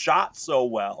well. It's shot so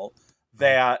well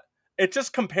that it's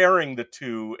just comparing the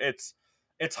two.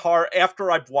 It's hard after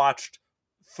I've watched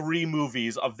 3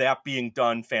 movies of that being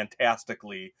done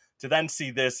fantastically to then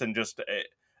see this and just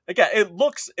again, it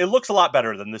looks a lot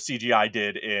better than the CGI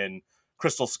did in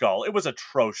Crystal Skull. It was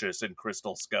atrocious in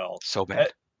Crystal Skull. So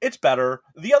bad. It's better.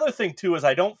 The other thing too is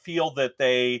I don't feel that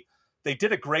they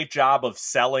did a great job of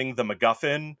selling the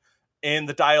MacGuffin in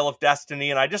the Dial of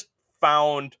Destiny, and I just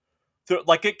found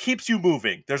it keeps you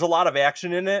moving. There's a lot of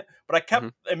action in it, but I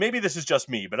kept, and maybe this is just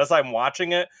me, but as I'm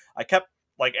watching it, I kept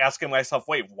asking myself,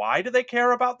 wait, why do they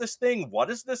care about this thing? What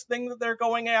is this thing that they're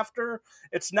going after?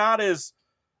 It's not as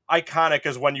iconic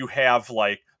as when you have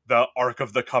the Ark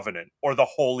of the Covenant or the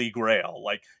Holy Grail.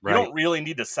 You don't really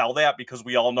need to sell that because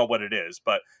we all know what it is.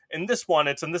 But in this one,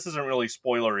 and this isn't really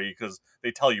spoilery because they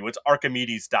tell you it's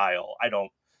Archimedes' dial. I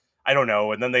don't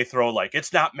know. And then they throw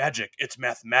it's not magic, it's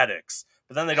mathematics.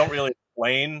 But then they don't really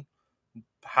explain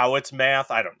how it's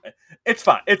math. I don't know. It's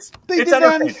fun. They did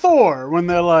that in Thor when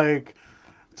they're like,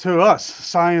 to us,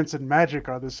 science and magic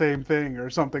are the same thing, or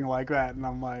something like that, and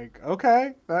I'm like,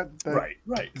 okay, that right.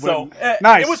 So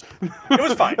nice. It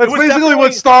was fine. That's basically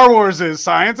what Star Wars is: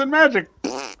 science and magic.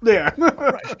 Yeah,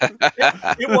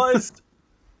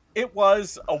 It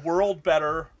was a world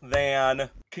better than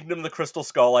Kingdom of the Crystal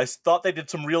Skull. I thought they did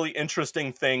some really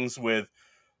interesting things with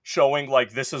showing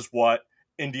this is what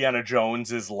Indiana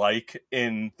Jones is like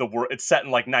in the world. It's set in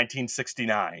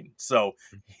 1969, so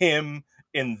him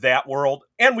in that world,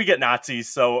 and we get Nazis,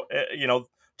 so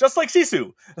just like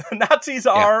Sisu, Nazis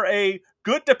are a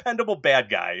good, dependable bad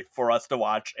guy for us to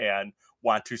watch and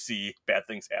want to see bad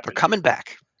things happen. They're coming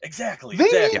back. Exactly.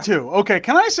 They need to. Okay,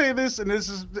 can I say this? And this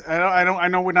is, I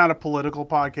know we're not a political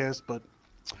podcast, but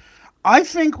I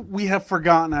think we have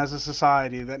forgotten as a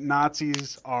society that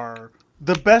Nazis are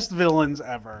the best villains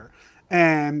ever,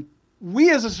 and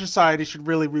we as a society should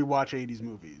really rewatch 80s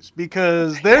movies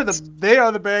because they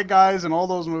are the bad guys in all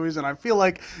those movies, and I feel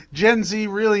like Gen Z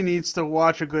really needs to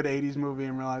watch a good 80s movie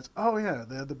and realize, oh yeah,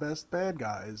 they're the best bad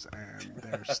guys and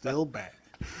they're still bad.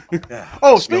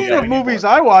 Speaking of movies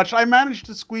I watched, I managed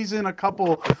to squeeze in a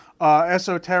couple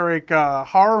esoteric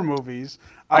horror movies.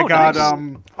 I got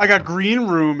nice. I got Green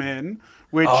Room in,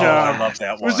 which I love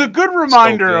that one. was a good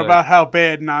reminder good. about how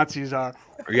bad Nazis are.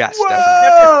 Yes, definitely.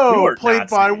 Patrick Whoa! Stewart Played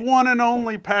by Nazi. one and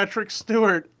only Patrick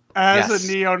Stewart as Yes.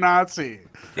 a neo-Nazi.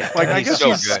 Yeah, Like, I he's guess so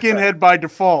he's good. skinhead by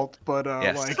default, but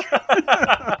Yes.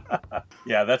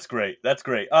 Yeah, that's great. That's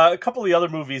great. A couple of the other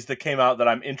movies that came out that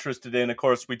I'm interested in, of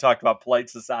course, we talked about Polite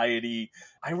Society.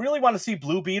 I really want to see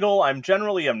Blue Beetle. I'm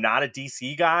not a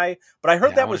DC guy, but I heard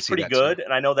Yeah, I that wanna was see pretty that too. good,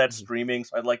 and I know that's Mhm. streaming,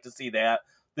 so I'd like to see that.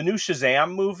 The new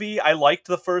Shazam movie, I liked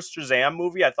the first Shazam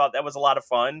movie. I thought that was a lot of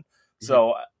fun.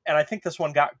 So, and I think this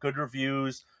one got good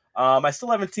reviews. I still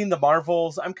haven't seen the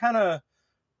Marvels.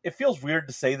 It feels weird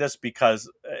to say this because,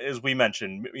 as we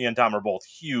mentioned, me and Tom are both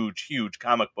huge, huge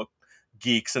comic book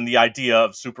geeks, and the idea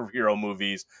of superhero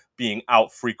movies being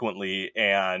out frequently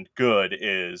and good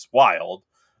is wild.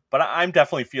 But I'm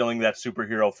definitely feeling that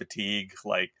superhero fatigue.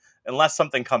 Like, unless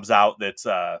something comes out that's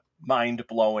mind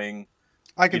blowing,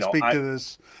 I can speak I to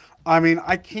this. I mean,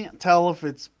 I can't tell if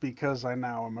it's because I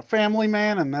now am a family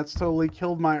man and that's totally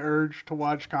killed my urge to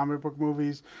watch comic book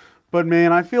movies. But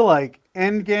man, I feel like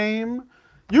Endgame,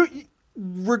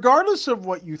 regardless of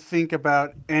what you think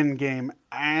about Endgame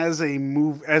as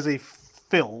a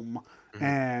film, Mhm.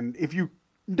 and if you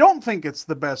don't think it's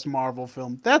the best Marvel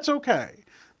film, that's okay.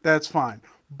 That's fine.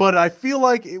 But I feel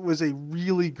like it was a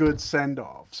really good send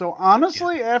off. So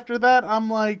honestly, after that, I'm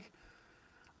like,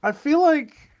 I feel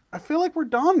like we're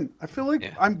done. I feel like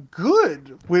Yeah. I'm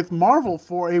good with Marvel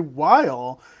for a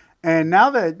while. And now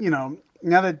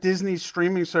that Disney's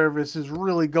streaming service is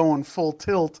really going full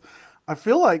tilt, I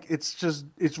feel like it's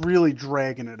really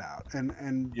dragging it out.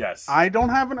 And yes, I don't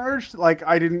have an urge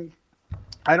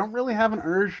I don't really have an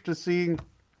urge to see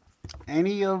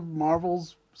any of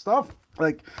Marvel's stuff.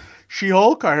 Like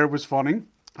She-Hulk, I heard was funny.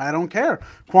 I don't care.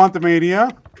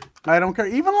 Quantumania, I don't care.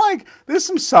 Even like there's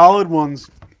some solid ones.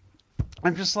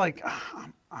 I'm just like,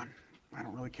 I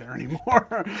don't really care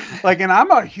anymore. Like, and I'm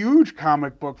a huge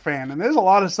comic book fan, and there's a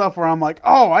lot of stuff where I'm like,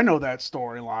 oh, I know that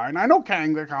storyline. I know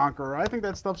Kang the Conqueror. I think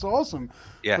that stuff's awesome.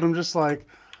 Yeah. But I'm just like,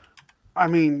 I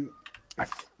mean,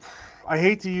 I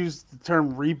hate to use the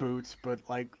term reboot, but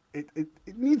like, it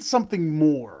needs something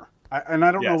more. And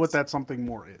I don't know Yes. what that something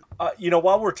more is.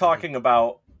 While we're talking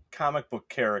about comic book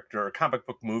character or comic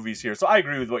book movies here, so I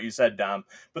agree with what you said, Dom,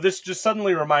 but this just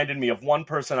suddenly reminded me of one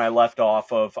person I left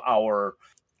off of our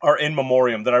in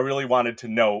memoriam that I really wanted to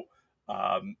note.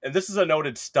 And this is a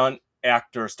noted stunt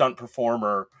actor, stunt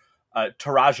performer,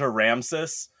 Taraja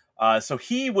Ramses. So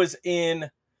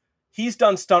he's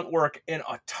done stunt work in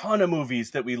a ton of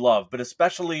movies that we love, but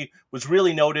especially was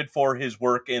really noted for his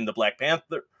work in the Black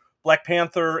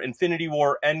Panther, Infinity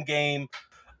War, Endgame.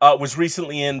 Was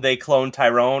recently in They Clone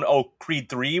Tyrone. Oh, Creed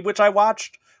 3, which I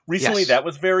watched recently. Yes. That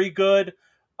was very good.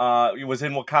 He was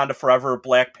in Wakanda Forever,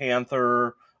 Black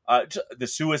Panther, The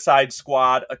Suicide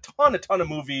Squad, a ton of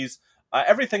movies.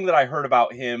 Everything that I heard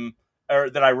about him,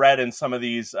 or that I read in some of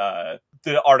these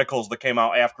the articles that came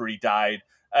out after he died,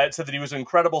 it said that he was an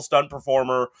incredible stunt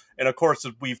performer. And of course,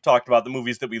 we've talked about the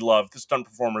movies that we love. The stunt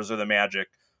performers are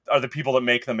the people that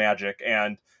make the magic.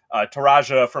 And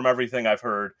Taraja, from everything I've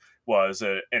heard, was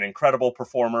an incredible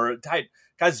performer. Died,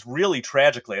 guys, really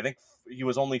tragically. I think he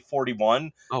was only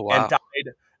 41 Oh wow. and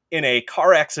died in a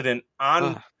car accident on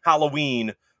Ugh.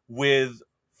 Halloween with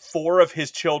 4 of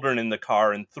his children in the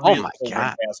car, and 3 Oh of the my children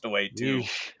God. passed away too,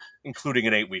 Yeesh. including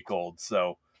an 8-week-old.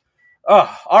 So,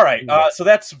 all right. So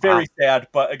that's very sad.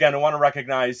 But again, I want to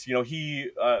recognize, he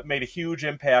made a huge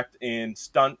impact in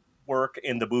stunt work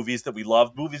in the movies that we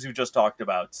loved, movies we just talked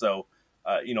about. So,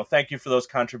 thank you for those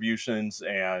contributions,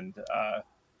 and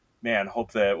man,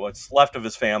 hope that what's left of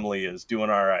his family is doing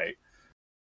all right.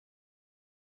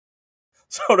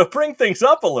 So to bring things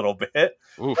up a little bit,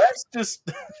 Oof.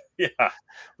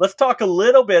 let's talk a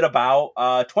little bit about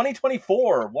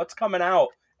 2024. What's coming out?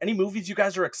 Any movies you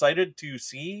guys are excited to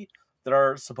see that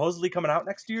are supposedly coming out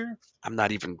next year? I'm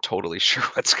not even totally sure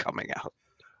what's coming out.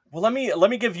 Well, let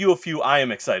me give you a few I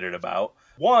am excited about.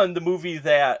 One, the movie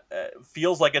that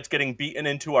feels like it's getting beaten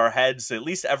into our heads. At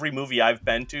least every movie I've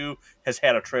been to has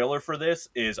had a trailer for this.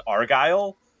 Is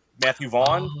Argyle. Matthew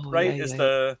Vaughn, right, is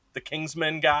the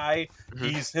Kingsman guy.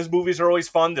 Mhm. His movies are always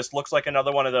fun. This looks like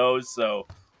another one of those. So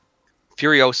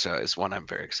Furiosa is one I'm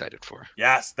very excited for.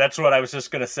 yes, that's what I was just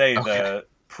gonna say. Okay. The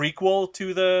prequel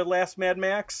to the last Mad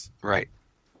Max. Right.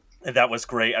 And that was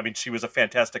great. I mean, she was a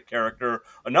fantastic character.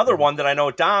 Another one that I know,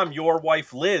 Dom, your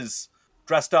wife Liz,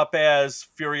 dressed up as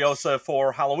Furiosa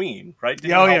for Halloween, right? Did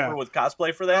you help her with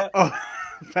cosplay for that? Oh,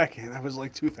 that was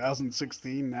like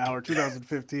 2016 now, or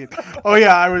 2015. Oh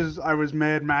yeah, I was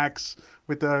Mad Max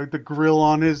with the grill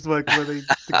on his, like,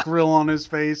 the grill on his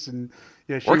face, and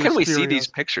Yeah, she Where can was we see furious. these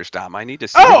pictures, Dom? I need to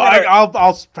see. Oh, them.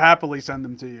 I'll happily send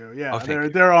them to you. Yeah, Oh, thank you.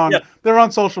 they're on Yeah. they're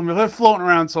on social media. They're floating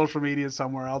around social media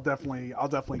somewhere. I'll definitely get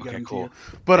Okay, them cool. to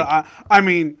you. But I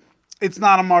mean, it's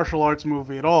not a martial arts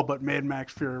movie at all. But Mad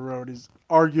Max Fury Road is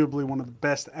arguably one of the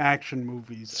best action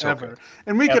movies So ever. good.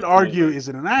 And we could Absolutely. argue, is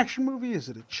it an action movie? Is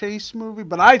it a chase movie?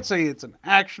 But I'd say it's an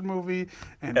action movie,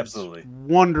 and Absolutely. it's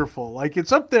wonderful. Like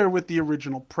it's up there with the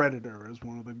original Predator as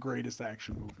one of the greatest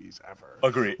action movies ever.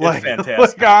 Agree. It's Like,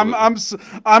 fantastic.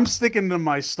 I'm sticking to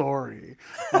my story.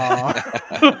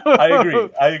 I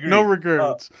agree. No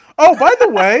regrets. Oh, by the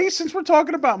way, since we're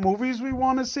talking about movies we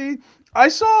want to see, I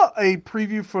saw a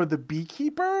preview for The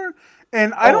Beekeeper,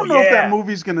 and I don't know if that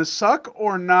movie's gonna suck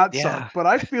or not Yeah. suck, but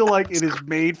I feel like it is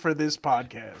made for this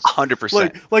podcast.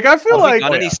 100%. Like I feel Have we like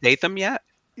done any Statham yet?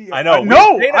 I know.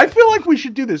 No, We- I feel like we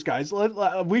should do this, guys.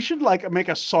 We should like make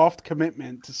a soft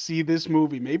commitment to see this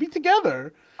movie, maybe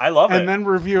together, I love and it. then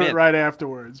review it Man. right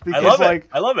afterwards. I Because love like it.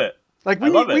 I love it. like I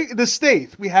love it. the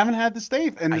Staith. We haven't had the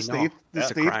Staith, and I the know. Staith It's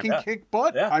a Staith crime. can Yeah. kick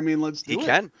butt. Yeah. I mean, let's do He it.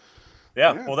 can.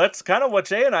 Yeah. Yeah. Well, that's kind of what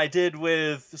Jay and I did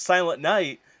with Silent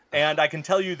Night. And I can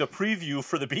tell you the preview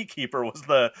for The Beekeeper was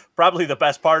probably the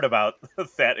best part about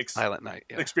that Silent Night.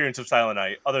 Yeah. experience of Silent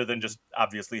Night, other than just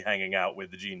obviously hanging out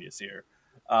with the genius here.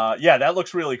 Yeah, that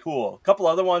looks really cool. A couple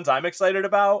other ones I'm excited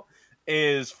about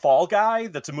is Fall Guy.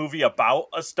 That's a movie about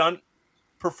a stunt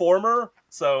performer.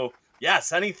 So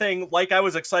yes, anything like I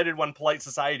was excited when Polite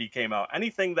Society came out.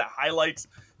 Anything that highlights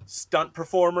stunt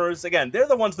performers. Again, they're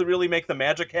the ones that really make the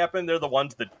magic happen. They're the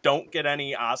ones that don't get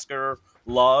any Oscar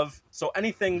love. So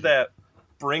anything that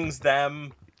brings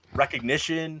them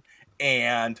recognition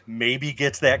and maybe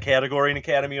gets that category in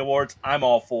Academy Awards, I'm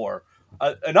all for.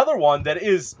 Another one that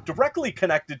is directly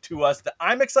connected to us that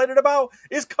I'm excited about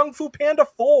is Kung Fu Panda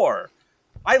 4.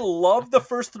 I love the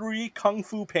first 3 Kung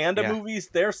Fu Panda Yeah. movies.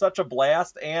 They're such a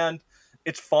blast, and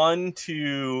it's fun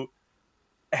to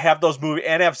have those movies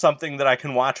and have something that I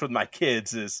can watch with my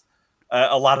kids. Is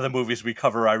a lot of the movies we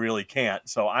cover I really can't.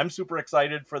 So I'm super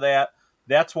excited for that.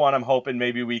 That's one I'm hoping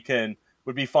maybe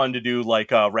would be fun to do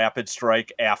like a rapid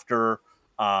strike after,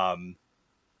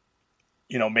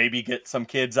 maybe get some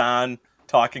kids on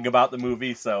talking about the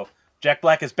movie. So Jack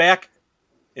Black is back.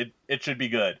 It should be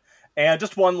good. And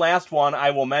just one last one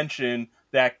I will mention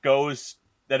that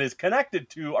is connected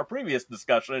to our previous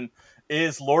discussion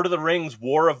is Lord of the Rings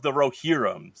War of the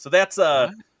Rohirrim. So that's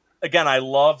again, I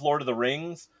love Lord of the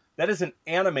Rings. That is an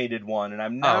animated one, and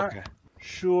I'm not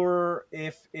sure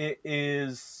if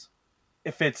it's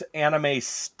anime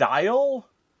style.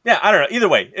 Yeah, I don't know. Either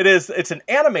way, it's an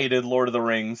animated Lord of the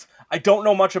Rings. I don't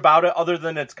know much about it other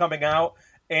than it's coming out,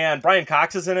 and Brian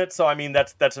Cox is in it, so I mean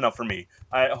that's enough for me.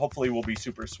 Hopefully will be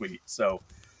super sweet. So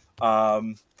all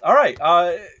right.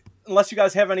 Unless you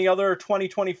guys have any other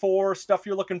 2024 stuff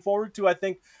you're looking forward to, I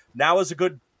think now is a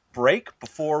good break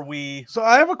before we... So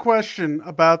I have a question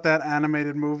about that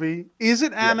animated movie. Is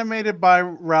it animated by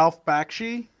Ralph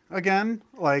Bakshi again,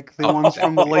 like the ones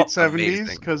from the late 70s?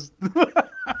 Amazing. Because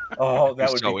Oh, that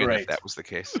I'm would so be in great. if that was the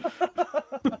case.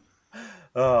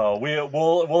 Oh,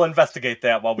 we'll investigate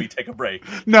that while we take a break.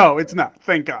 no, it's not.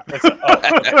 Thank God.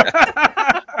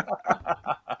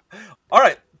 All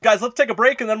right, guys, let's take a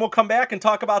break and then we'll come back and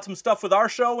talk about some stuff with our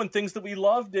show and things that we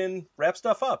loved and wrap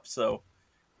stuff up. So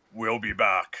we'll be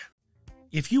back.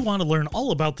 If you want to learn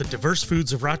all about the diverse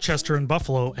foods of Rochester and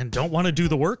Buffalo and don't want to do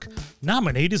the work,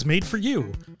 Nominate is made for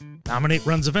you. Nominate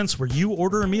runs events where you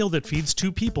order a meal that feeds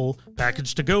 2 people,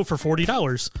 packaged to go for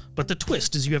 $40, but the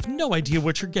twist is you have no idea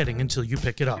what you're getting until you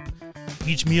pick it up.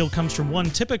 Each meal comes from one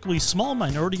typically small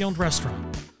minority-owned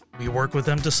restaurant. We work with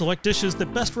them to select dishes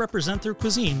that best represent their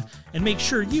cuisine and make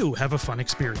sure you have a fun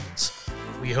experience.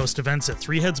 We host events at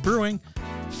Three Heads Brewing,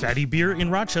 Fatty Beer in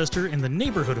Rochester in the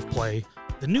neighborhood of Play,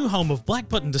 the new home of Black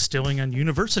Button Distilling on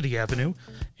University Avenue,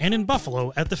 and in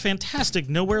Buffalo at the fantastic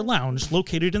Nowhere Lounge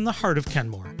located in the heart of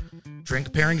Kenmore. Drink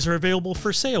pairings are available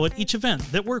for sale at each event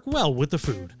that work well with the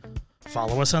food.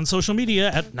 Follow us on social media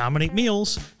at Nominate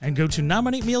Meals and go to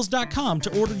nominatemeals.com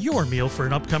to order your meal for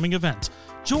an upcoming event.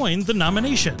 Join the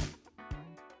nomination.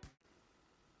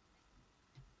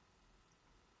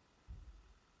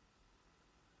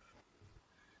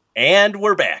 And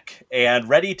we're back and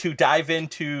ready to dive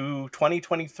into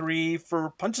 2023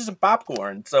 for Punches and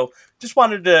Popcorn. So just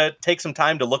wanted to take some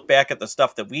time to look back at the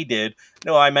stuff that we did.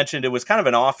 I mentioned it was kind of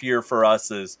an off year for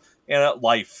us as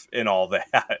life and all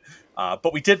that.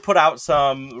 But we did put out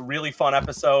some really fun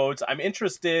episodes. I'm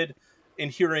interested in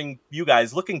hearing you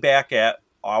guys looking back at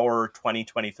our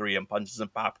 2023 and Punches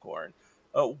and Popcorn.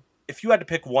 If you had to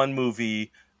pick one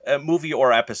movie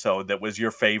or episode that was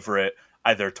your favorite,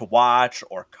 either to watch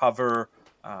or cover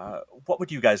What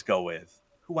would you guys go with?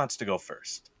 Who wants to go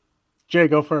first? Jay,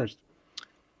 go first.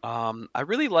 I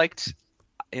really liked,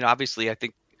 obviously I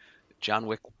think John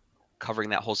Wick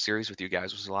covering that whole series with you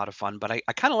guys was a lot of fun, but I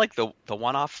kind of like the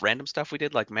one-off random stuff we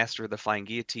did, like Master of the Flying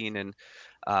Guillotine and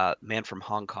Man from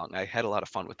Hong Kong. I had a lot of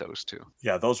fun with those too.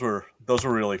 Yeah, those were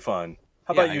really fun.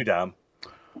 How about you, Dom?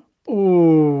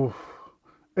 Ooh,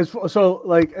 as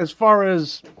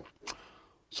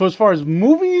far as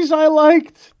movies I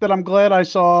liked, that I'm glad I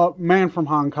saw Man from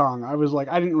Hong Kong. I was like,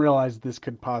 I didn't realize this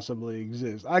could possibly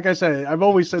exist. Like I said, I've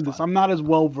always said this. I'm not as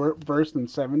well versed in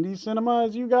 70s cinema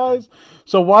as you guys.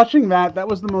 So watching that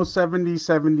was the most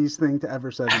 70s thing to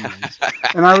ever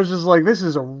 70s. And I was just like, this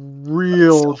is a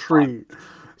real treat. Yeah.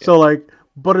 So like,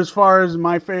 but as far as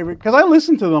my favorite, because I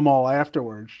listened to them all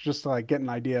afterwards, just to like get an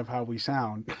idea of how we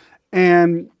sound.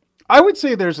 And I would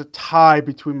say there's a tie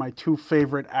between my two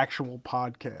favorite actual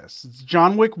podcasts. It's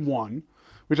John Wick 1,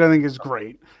 which I think is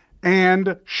great,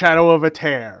 and Shadow of a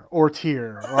Tear, or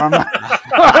Tear.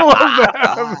 I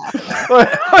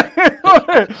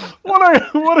love that.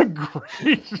 What a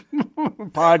great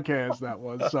podcast that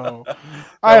was. So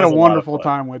I had a wonderful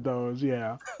time with those.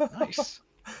 Yeah. Nice.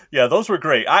 Yeah, those were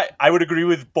great. I would agree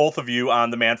with both of you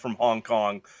on The Man from Hong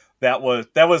Kong. That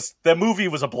movie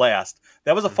was a blast.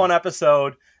 That was a fun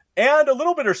episode. And a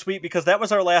little bittersweet because that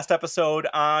was our last episode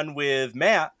on with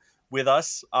Matt with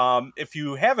us. If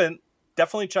you haven't,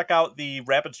 definitely check out the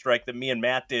Rapid Strike that me and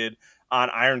Matt did on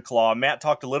Iron Claw. Matt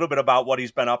talked a little bit about what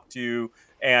he's been up to.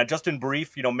 And just in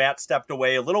brief, Matt stepped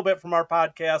away a little bit from our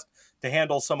podcast to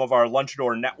handle some of our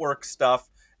Lunchador Network stuff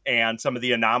and some of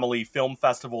the Anomaly Film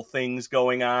Festival things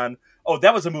going on. Oh,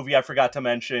 that was a movie I forgot to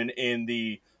mention in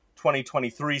the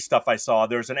 2023 stuff I saw.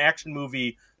 There's an action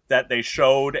movie that they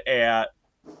showed at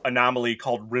Anomaly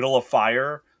called Riddle of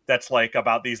Fire that's like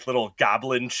about these little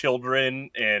goblin children,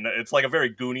 and it's like a very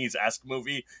Goonies-esque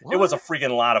movie. What? It was a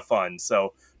freaking lot of fun.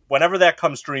 So whenever that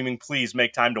comes streaming, please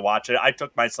make time to watch it. I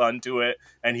took my son to it,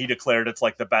 and he declared it's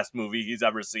like the best movie he's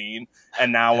ever seen.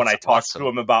 And now when I talk to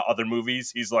him about other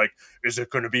movies, he's like, is it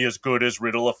going to be as good as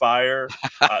Riddle of Fire?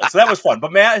 So that was fun.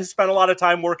 But Matt has spent a lot of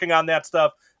time working on that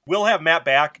stuff. We'll have Matt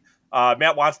back.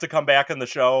 Matt wants to come back in the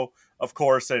show, of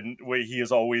course, and he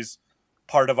is always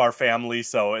part of our family,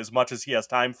 so as much as he has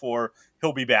time for,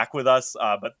 he'll be back with us.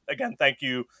 But again, thank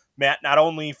you, Matt, not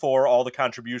only for all the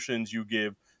contributions you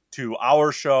give to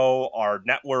our show, our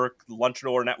network,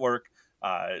 Lunchador Network,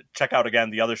 check out again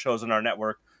the other shows in our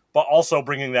network, but also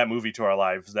bringing that movie to our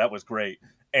lives. That was great.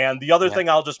 And the other thing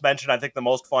I'll just mention, I think the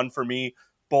most fun for me,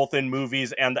 both in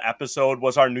movies and the episode,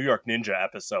 was our New York Ninja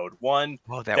episode.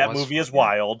 That movie is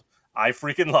wild. I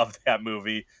freaking love that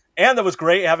movie. And it was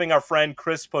great having our friend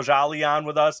Chris Pojali on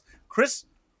with us. Chris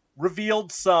revealed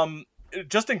some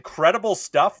just incredible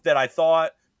stuff that I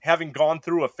thought, having gone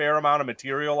through a fair amount of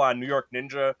material on New York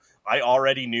Ninja, I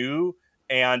already knew.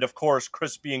 And of course,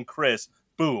 Chris being Chris,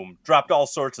 boom, dropped all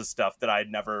sorts of stuff that I'd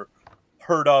never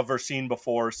heard of or seen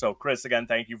before. So Chris, again,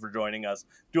 thank you for joining us,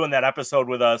 doing that episode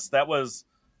with us. That was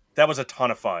a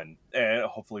ton of fun. And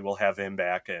hopefully we'll have him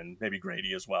back, and maybe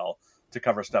Grady as well, to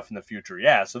cover stuff in the future.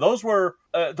 Yeah, so those were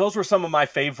some of my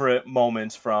favorite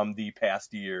moments from the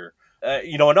past year.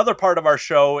 Another part of our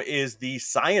show is the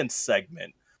science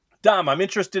segment. Dom, I'm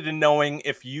interested in knowing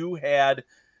if you had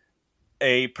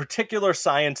a particular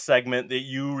science segment that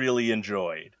you really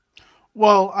enjoyed.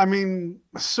 Well, I mean,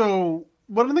 so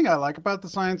one thing I like about the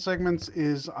science segments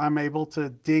is I'm able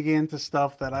to dig into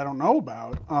stuff that I don't know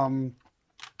about,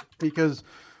 because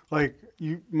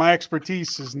my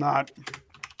expertise is not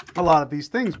a lot of these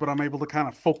things, but I'm able to kind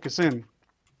of focus in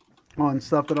on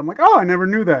stuff that I'm like, oh, I never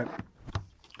knew that.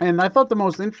 And I thought the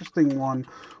most interesting one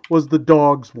was the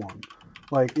dogs one.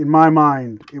 Like, in my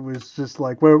mind, it was just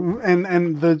like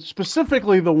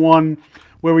specifically the one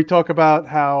where we talk about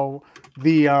how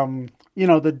the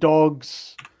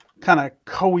dogs kind of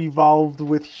co-evolved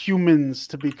with humans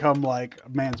to become like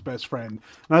man's best friend.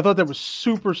 And I thought that was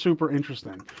super, super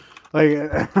interesting.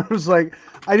 Like, I was like,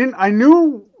 I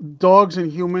knew dogs and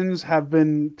humans have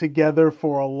been together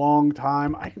for a long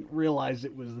time. I didn't realize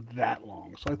it was that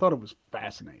long. So I thought it was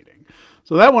fascinating.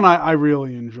 So that one I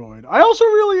really enjoyed. I also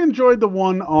really enjoyed the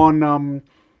one on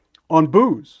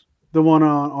booze, the one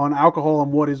on alcohol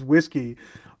and what is whiskey.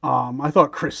 I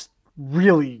thought Chris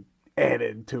really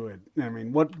added to it. I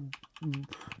mean,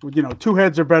 two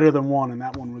heads are better than one. And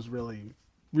that one was really,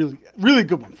 really, really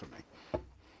good one for me.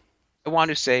 I want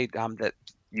to say that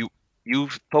you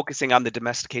focusing on the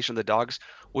domestication of the dogs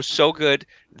was so good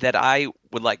that I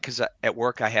would like, because at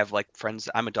work I have like friends.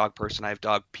 I'm a dog person. I have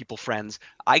dog people friends.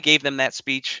 I gave them that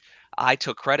speech. I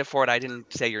took credit for it. I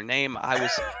didn't say your name.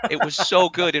 It was so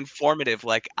good, informative.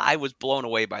 Like, I was blown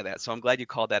away by that. So I'm glad you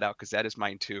called that out, because that is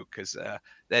mine too. Because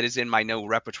that is in my no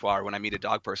repertoire when I meet a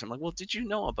dog person. I'm like, well, did you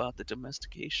know about the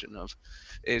domestication of?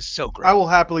 It's so great. I will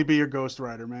happily be your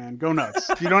ghostwriter, man. Go nuts.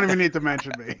 You don't even need to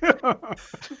mention me.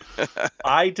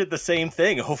 I did the same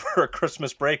thing over a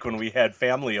Christmas break when we had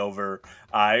family over.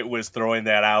 I was throwing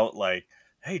that out like,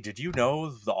 hey, did you know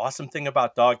the awesome thing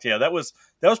about dogs? Yeah, that was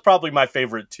probably my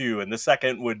favorite too. And the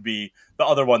second would be the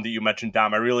other one that you mentioned,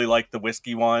 Dom. I really liked the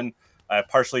whiskey one,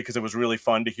 partially because it was really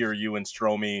fun to hear you and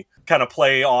Stromey kind of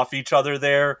play off each other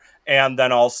there. And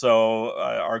then also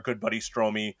our good buddy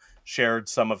Stromey shared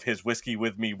some of his whiskey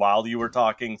with me while you were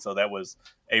talking. So that was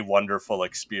a wonderful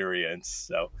experience.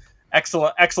 So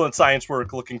excellent science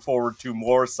work. Looking forward to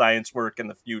more science work in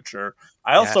the future.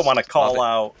 I also want to call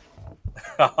out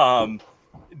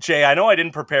Jay, I know I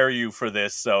didn't prepare you for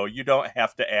this, so you don't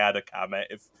have to add a comment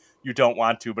if you don't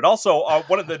want to. But also,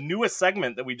 one of the newest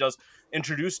segment that we just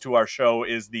introduced to our show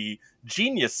is the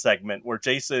Genius segment, where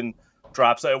Jason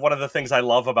drops. One of the things I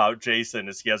love about Jason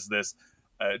is he has this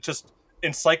just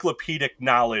encyclopedic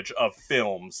knowledge of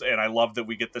films, and I love that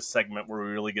we get this segment where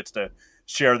we really get to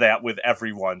share that with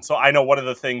everyone. So I know one of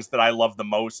the things that I love the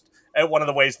most, and one of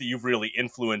the ways that you've really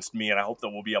influenced me, and I hope that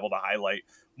we'll be able to highlight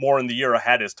more in the year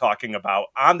ahead, is talking about,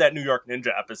 on that New York Ninja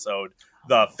episode,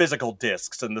 the physical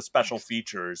discs and the special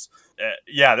features.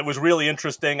 Yeah, that was really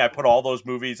interesting. I put all those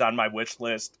movies on my wish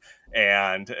list,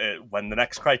 and when the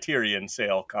next Criterion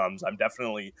sale comes, I'm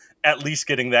definitely at least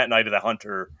getting that Night of the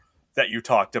Hunter that you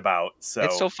talked about. So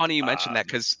it's so funny you mentioned that,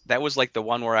 because that was like the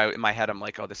one where in my head, I'm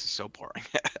like, oh, this is so boring.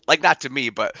 Like, not to me,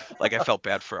 but like, I felt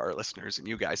bad for our listeners and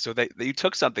you guys. So you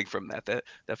took something from that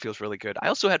feels really good. I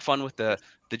also had fun with the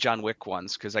John Wick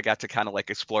ones, because I got to kind of like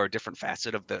explore a different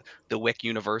facet of the Wick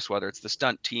universe, whether it's the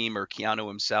stunt team or Keanu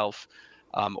himself,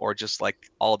 or just like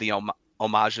all the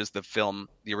homages the film,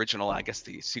 the original, I guess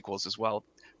the sequels as well,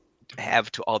 have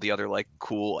to all the other like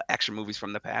cool action movies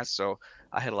from the past. So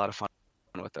I had a lot of fun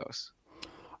with those.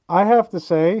 I have to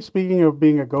say, speaking of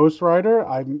being a ghostwriter,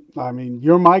 I mean,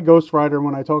 you're my ghostwriter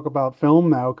when I talk about film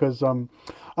now, because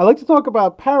I like to talk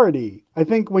about parody. I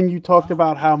think when you talked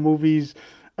about how movies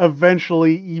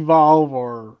eventually evolve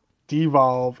or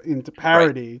devolve into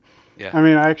parody, right. Yeah. I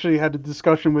mean, I actually had a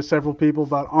discussion with several people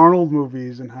about Arnold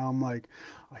movies and how I'm like,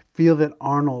 I feel that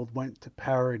Arnold went to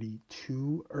parody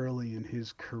too early in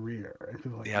his career. And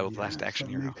people are like, with Last Action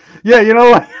Hero. Yeah, you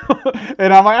know, like,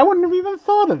 and I'm like, I wouldn't have even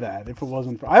thought of that if it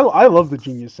wasn't for. I love the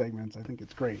Genius segments. I think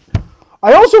it's great.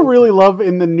 I also really love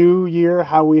in the new year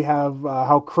how we have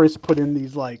how Chris put in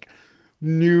these like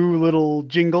new little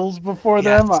jingles before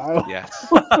them.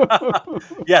 Yes.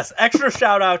 Yes. Extra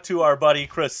shout out to our buddy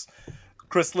Chris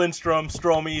Lindstrom,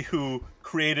 Stromey, who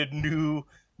created new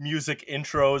music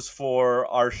intros for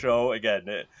our show. Again,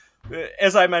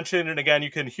 as I mentioned, and again,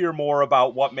 you can hear more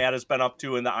about what Matt has been up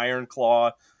to in the Iron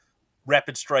Claw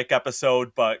Rapid Strike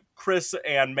episode, but Chris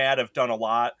and Matt have done a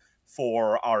lot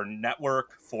for our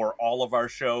network, for all of our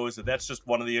shows, and that's just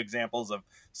one of the examples of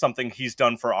something he's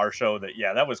done for our show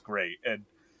that was great. And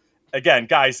again,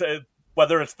 guys,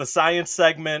 whether it's the science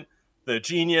segment, the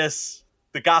Genius,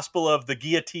 the Gospel of the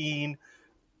Guillotine,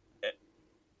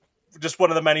 just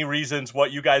one of the many reasons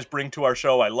what you guys bring to our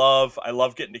show. I love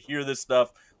getting to hear this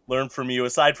stuff, learn from you,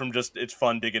 aside from just it's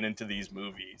fun digging into these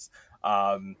movies.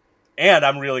 And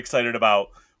I'm really excited about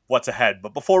what's ahead.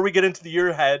 But before we get into the year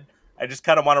ahead, I just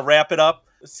kind of want to wrap it up.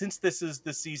 Since this is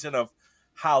the season of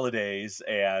holidays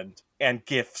and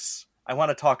gifts, I want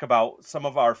to talk about some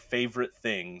of our favorite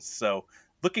things. So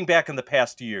looking back in the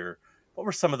past year, what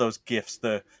were some of those gifts,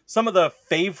 some of the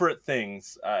favorite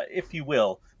things, if you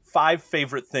will, 5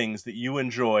 favorite things that you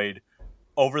enjoyed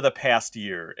over the past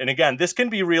year? And again, this can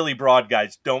be really broad,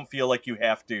 guys. Don't feel like you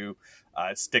have to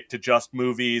stick to just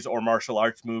movies or martial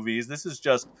arts movies. This is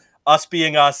just us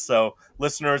being us. So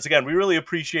listeners, again, we really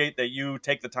appreciate that you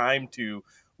take the time to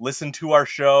listen to our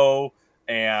show.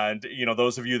 And, you know,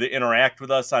 those of you that interact with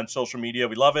us on social media,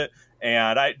 we love it.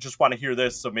 And I just want to hear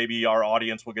this, so maybe our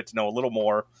audience will get to know a little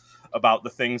more about the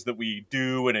things that we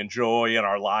do and enjoy in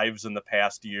our lives in the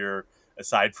past year,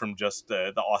 aside from just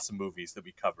the awesome movies that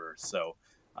we cover. So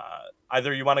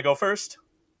either you want to go first?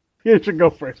 You should go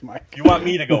first, Mike. You want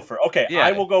me to go first? Okay, yeah,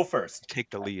 I will go first.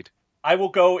 Take the lead. I will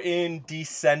go in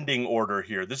descending order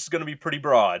here. This is going to be pretty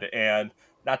broad and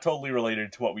not totally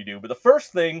related to what we do. But the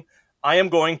first thing I am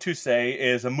going to say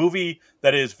is a movie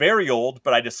that is very old,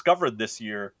 but I discovered this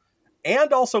year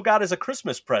and also got as a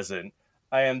Christmas present.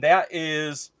 And that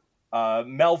is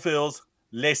Melville's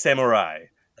Les Samurai.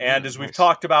 And as we've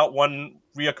talked about, one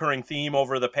reoccurring theme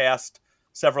over the past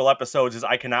several episodes is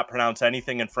I cannot pronounce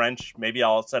anything in French. Maybe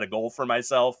I'll set a goal for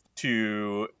myself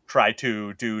to try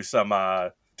to do some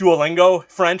Duolingo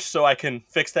French so I can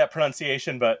fix that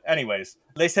pronunciation. But anyways,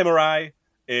 Les Samurai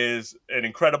is an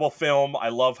incredible film. I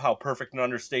love how perfect and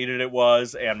understated it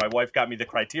was. And my wife got me the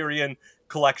Criterion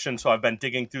collection, so I've been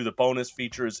digging through the bonus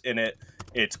features in it.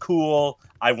 It's cool.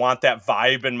 I want that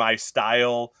vibe in my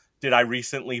style. Did I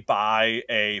recently buy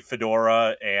a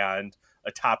fedora and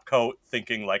a top coat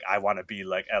thinking like I want to be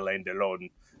like Alain Delon?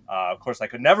 Of course, I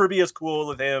could never be as cool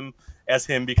with him as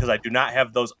him because I do not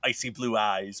have those icy blue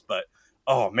eyes. But,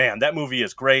 oh man, that movie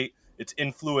is great. It's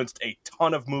influenced a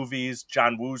ton of movies.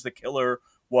 John Woo's The Killer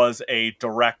was a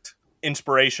direct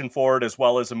inspiration for it, as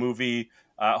well as a movie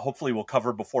hopefully we'll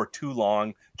cover before too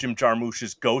long. Jim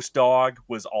Jarmusch's Ghost Dog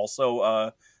was also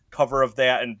a cover of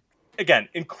that. And again,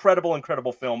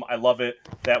 incredible film. I love it.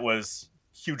 That was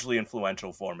hugely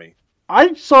influential for me.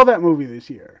 I saw that movie this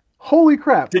year. Holy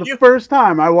crap. Did For you? the first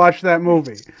time I watched that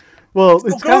movie. Well,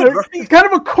 it's kind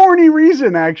of a corny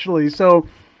reason, actually. So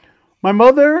my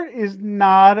mother is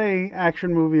not a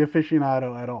action movie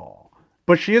aficionado at all,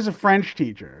 but she is a French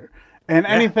teacher, and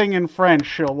anything in French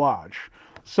she'll watch.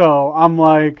 So I'm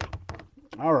like,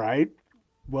 all right,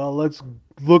 well, let's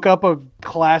look up a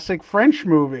classic French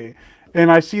movie. And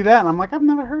I see that, and I'm like, I've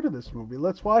never heard of this movie.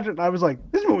 Let's watch it. And I was like,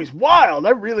 this movie's wild.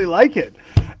 I really like it.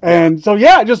 And so,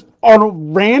 yeah, just on a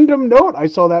random note, I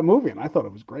saw that movie, and I thought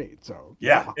it was great. So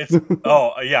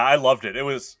I loved it. It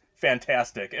was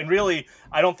fantastic. And really,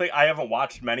 I haven't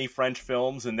watched many French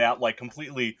films, and that like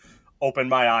completely opened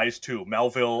my eyes to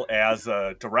Melville as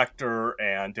a director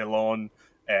and Delon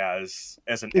as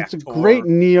an actor. It's a great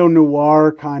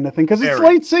neo-noir kind of thing, because it's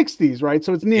late 60s, right?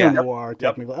 So it's neo-noir,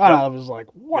 technically. Yep. I was like,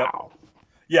 wow. Yep.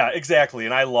 Yeah, exactly.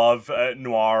 And I love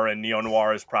noir, and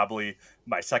neo-noir is probably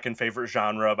my second favorite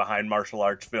genre behind martial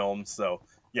arts films. So,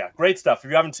 yeah, great stuff.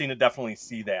 If you haven't seen it, definitely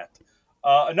see that.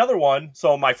 Another one,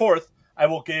 so my fourth, I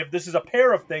will give, this is a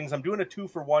pair of things. I'm doing a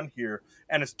 2-for-1 here,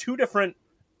 and it's two different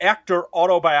actor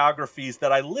autobiographies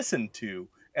that I listened to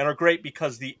and are great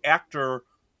because the actor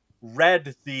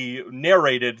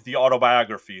narrated the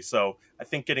autobiography. So I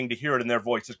think getting to hear it in their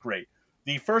voice is great.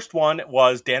 The first one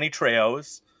was Danny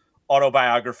Trejo's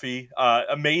autobiography.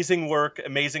 Amazing work,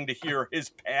 amazing to hear his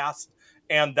past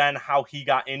and then how he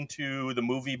got into the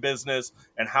movie business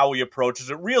and how he approaches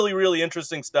it. Really, really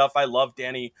interesting stuff. I love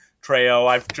Danny Trejo.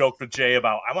 I've joked with Jay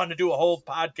about I want to do a whole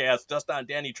podcast just on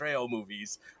Danny Trejo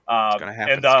movies.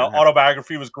 And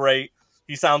autobiography was great.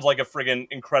 He sounds like a friggin'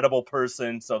 incredible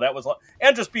person. So that was,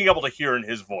 and just being able to hear in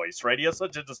his voice, right? He has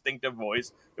such a distinctive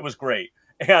voice. It was great.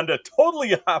 And a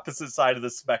totally opposite side of the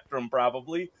spectrum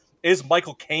probably is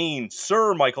Michael Caine,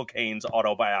 Sir Michael Caine's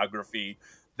autobiography.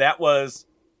 That was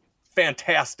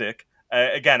fantastic.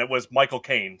 Again, it was Michael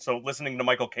Caine. So listening to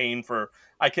Michael Caine for,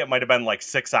 might have been like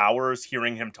 6 hours,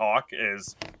 hearing him talk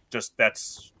is just,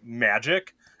 that's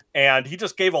magic. And he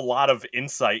just gave a lot of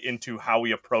insight into how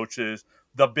he approaches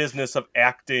the business of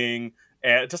acting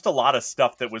and just a lot of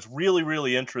stuff that was really,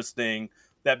 really interesting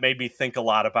that made me think a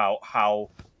lot about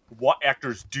what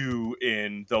actors do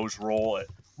in those roles.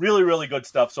 Really, really good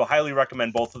stuff. So highly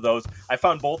recommend both of those. I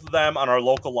found both of them on our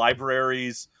local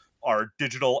libraries, our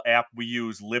digital app we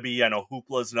use, Libby. I know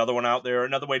Hoopla is another one out there.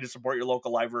 Another way to support your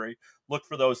local library. Look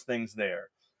for those things there.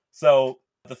 So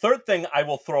the third thing I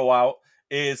will throw out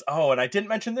is, and I didn't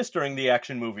mention this during the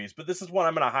action movies, but this is one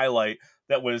I'm going to highlight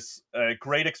that was a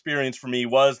great experience for me,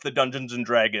 was the Dungeons and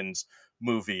Dragons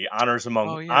movie, Honor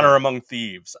Among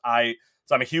Thieves.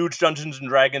 So I'm a huge Dungeons and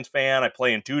Dragons fan. I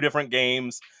play in 2 different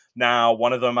games now.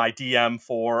 One of them I DM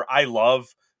for. I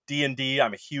love D&D.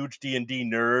 I'm a huge D&D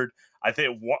nerd. I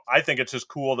think it's just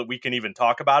cool that we can even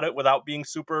talk about it without being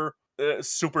super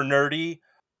nerdy.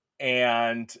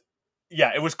 And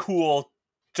yeah, it was cool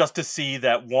just to see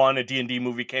that a D&D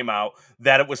movie came out,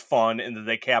 that it was fun, and that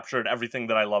they captured everything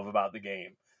that I love about the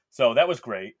game. So that was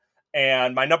great.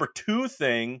 And my number 2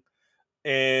 thing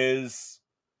is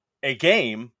a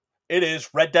game. It is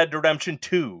Red Dead Redemption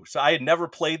 2. So I had never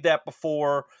played that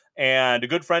before, and a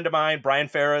good friend of mine, Brian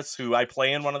Ferris, who I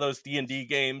play in one of those D&D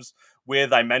games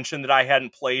with, I mentioned that I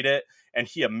hadn't played it, and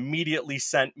he immediately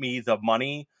sent me the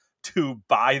money to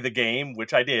buy the game,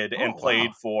 which I did, and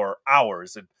played for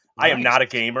hours. And I am not a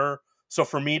gamer, so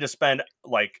for me to spend,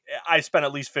 I spent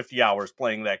at least 50 hours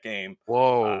playing that game.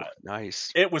 Whoa,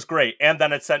 nice. It was great. And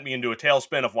then it sent me into a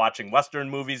tailspin of watching Western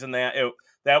movies and that.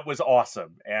 That was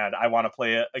awesome, and I want to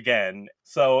play it again.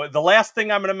 So the last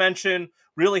thing I'm going to mention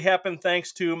really happened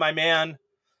thanks to my man,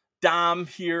 Dom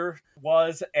here,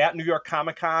 was at New York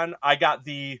Comic Con. I got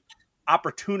the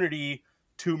opportunity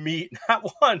to meet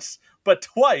not once, but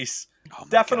twice, Oh my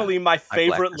Definitely God. my I blacked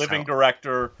favorite this living out.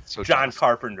 director, So John jealous.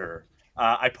 Carpenter.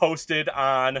 I posted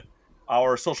on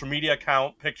our social media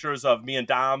account pictures of me and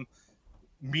Dom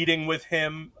meeting with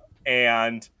him,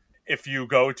 and if you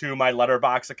go to my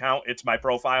Letterbox account, it's my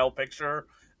profile picture.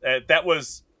 That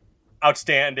was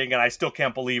outstanding, and I still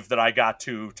can't believe that I got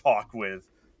to talk with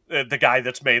the guy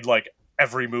that's made like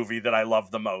every movie that I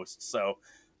love the most. So,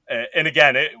 and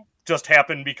again, it just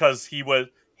happened because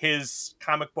his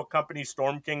comic book company,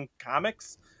 Storm King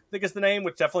Comics, I think is the name,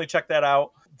 which definitely check that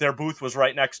out. Their booth was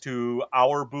right next to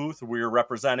our booth. We were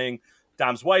representing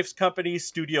Dom's wife's company,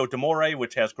 Studio Demore,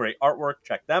 which has great artwork.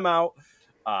 Check them out.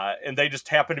 And they just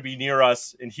happened to be near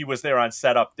us, and he was there on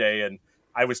setup day, and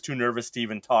I was too nervous to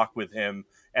even talk with him.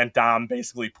 And Dom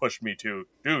basically pushed me to,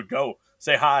 dude, go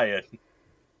say hi. And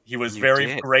he was You very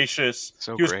did. gracious.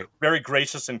 So He was great. very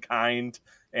gracious and kind,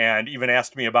 and even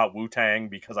asked me about Wu-Tang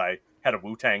because I had a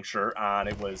Wu-Tang shirt on.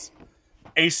 It was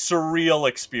a surreal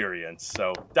experience.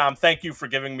 So, Dom, thank you for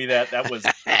giving me that.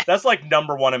 That's like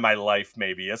number one in my life,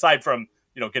 maybe, aside from,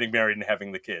 getting married and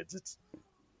having the kids. It's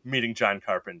meeting John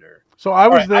Carpenter. So I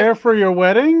All was right, there for your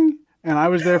wedding, and I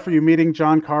was there for you meeting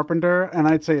John Carpenter, and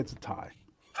I'd say it's a tie.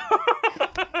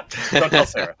 Don't tell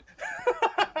Sarah.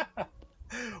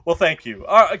 Well, thank you.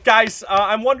 Guys,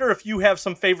 I wonder if you have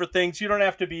some favorite things. You don't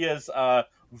have to be as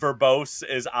verbose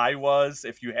as I was.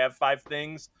 If you have 5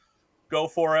 things, go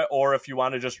for it. Or if you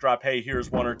want to just drop, hey,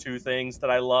 here's 1 or 2 things that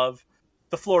I love.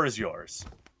 The floor is yours.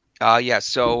 Yeah.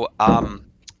 So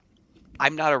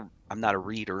I'm not a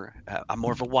reader. I'm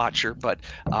more of a watcher. But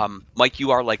Mike,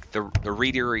 you are like the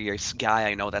readeriest guy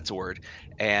I know. That's a word.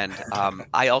 And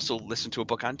I also listen to a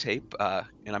book on tape,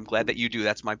 and I'm glad that you do.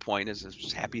 That's my point. Is I'm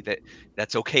just happy that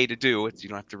that's okay to do. You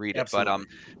don't have to read it. Absolutely.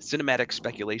 But cinematic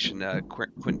speculation.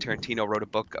 Quentin Tarantino wrote a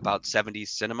book about 70s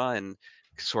cinema and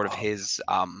sort of his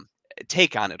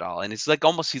take on it all. And it's like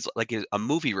almost he's like a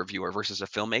movie reviewer versus a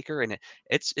filmmaker, and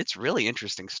it's really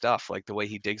interesting stuff. Like the way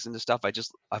he digs into stuff.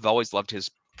 I've always loved his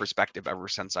perspective ever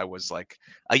since I was like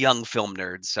a young film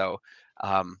nerd. So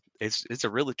it's a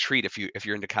real treat if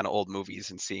you're into kind of old movies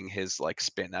and seeing his like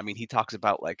spin. I mean, he talks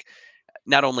about like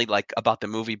not only like about the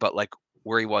movie, but like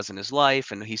where he was in his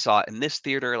life, and he saw it in this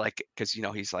theater, like because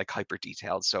he's like hyper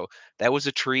detailed. So that was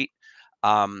a treat.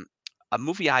 Um, a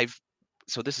movie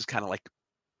so this is kind of like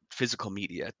physical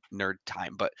media nerd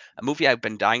time, but a movie I've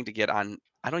been dying to get on.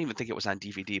 I don't even think it was on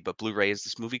DVD, but Blu-ray is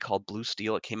this movie called Blue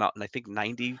Steel. It came out in I think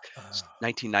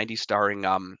 1990,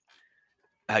 starring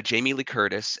Jamie Lee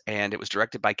Curtis, and it was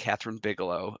directed by Catherine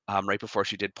Bigelow right before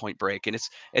she did Point Break. And it's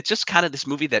just kind of this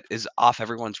movie that is off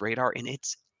everyone's radar, and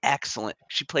it's excellent.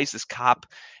 She plays this cop,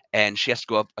 and she has to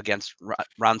go up against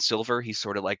Ron Silver. He's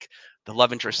sort of like the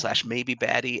love interest slash maybe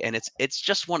baddie, and it's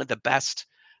just one of the best.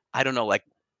 I don't know, like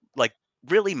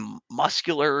really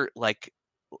muscular, like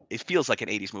it feels like an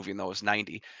 80s movie, even though it was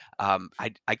 90.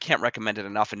 I can't recommend it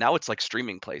enough. And now it's like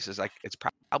streaming places. Like it's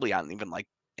probably on even like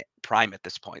Prime at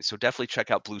this point. So definitely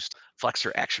check out Flex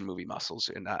her action movie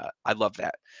muscles. And I love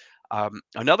that.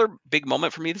 Another big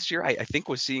moment for me this year, I think,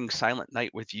 was seeing Silent Night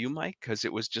with you, Mike, because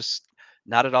it was just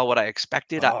not at all what I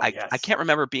expected. Oh, I yes. can't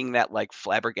remember being that like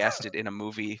flabbergasted in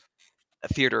a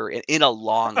theater in a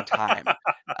long time.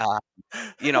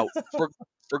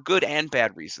 For good and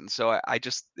bad reasons. So I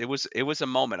just it was a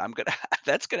moment.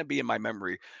 That's gonna be in my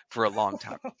memory for a long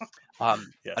time.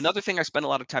 Yes. Another thing I spent a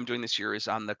lot of time doing this year is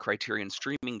on the Criterion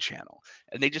streaming channel,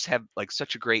 and they just have like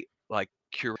such a great like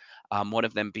cure. One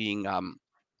of them being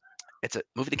it's a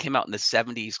movie that came out in the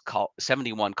 70s called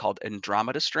 71 called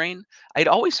Andromeda Strain. I'd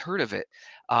always heard of it.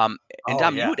 And Oh,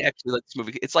 Dom, you yeah. would actually like this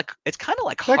movie. It's kind of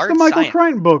like That's hard the Michael science.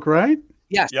 Crichton book, right?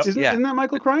 Yes, Yep. yeah. Isn't that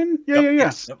Michael Crichton? Yeah, Yep. yeah, yeah.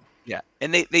 Yes. Yep. Yeah.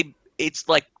 And it's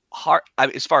like hard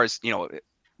as far as,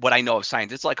 what I know of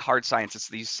science, it's like hard science. It's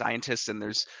these scientists, and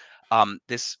there's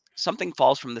this something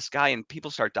falls from the sky and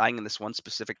people start dying in this one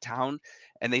specific town,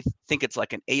 and they think it's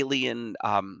like an alien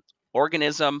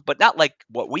organism, but not like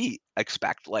what we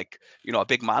expect, like, a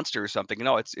big monster or something.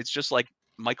 It's just like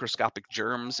microscopic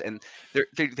germs, and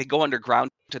they go underground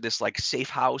to this like safe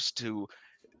house to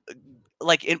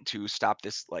to stop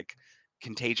this like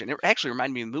contagion. It actually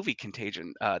reminded me of the movie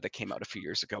Contagion that came out a few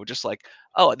years ago. Just like,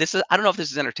 oh, I don't know if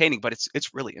this is entertaining, but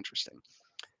it's really interesting.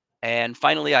 And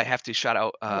finally, I have to shout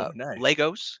out Oh, nice.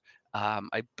 Legos.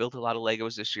 I built a lot of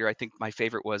Legos this year. I think my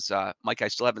favorite was Mike. I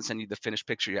still haven't sent you the finished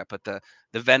picture yet, but the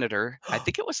Venator. I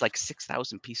think it was like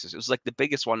 6,000 pieces. It was like the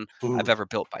biggest one I've Ooh. ever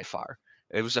built by far.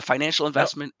 It was a financial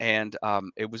investment, and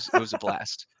it was a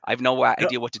blast. I have no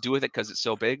idea what to do with it because it's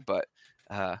so big, but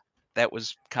that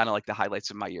was kind of like the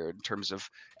highlights of my year in terms of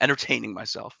entertaining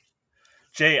myself.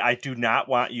 Jay, I do not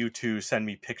want you to send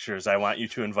me pictures. I want you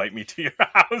to invite me to your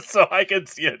house so I can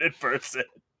see it in person.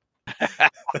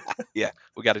 Yeah,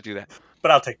 we got to do that.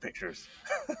 But I'll take pictures.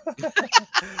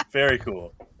 Very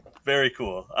cool. Very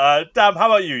cool. Dom, how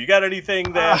about you? You got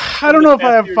anything that... I don't know if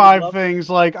I have 5 things.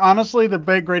 Like, honestly, the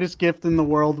greatest gift in the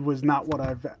world was not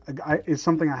what is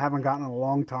something I haven't gotten in a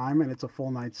long time, and it's a full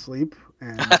night's sleep.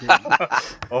 And,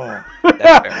 Oh.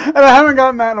 and I haven't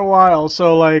gotten that in a while,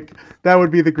 so, like, that would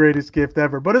be the greatest gift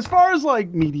ever. But as far as,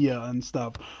 like, media and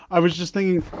stuff, I was just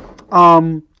thinking,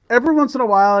 every once in a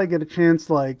while I get a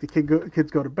chance, like, the kids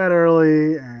go to bed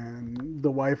early, and the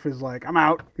wife is like, I'm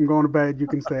out, I'm going to bed, you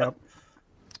can stay up.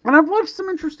 And I've watched some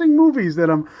interesting movies that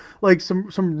I'm like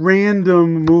some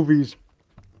random movies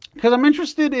because I'm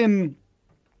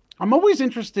always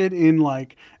interested in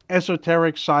like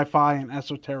esoteric sci-fi and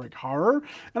esoteric horror.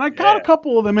 And I got a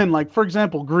couple of them in, like, for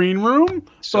example, Green Room.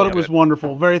 Thought it was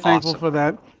wonderful. Very thankful for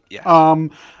that. Yeah.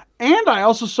 And I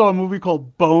also saw a movie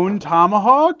called Bone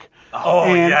Tomahawk. Oh,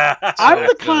 and yeah. I'm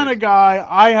the kind of guy,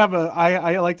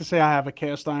 I like to say I have a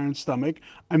cast iron stomach.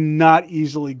 I'm not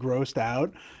easily grossed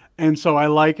out. And so I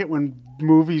like it when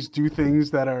movies do things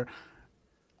that are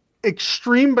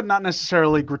extreme, but not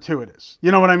necessarily gratuitous.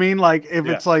 You know what I mean? Like if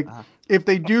it's like, if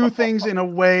they do things in a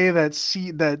way that's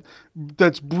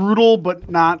brutal, but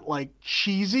not like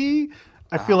cheesy,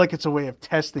 I feel like it's a way of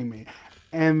testing me.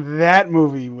 And that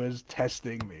movie was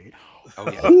testing me.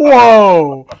 Oh, yeah.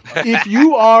 Whoa! If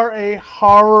you are a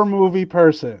horror movie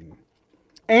person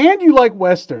and you like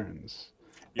Westerns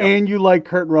and you like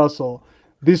Kurt Russell,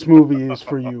 this movie is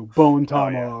for you, Bone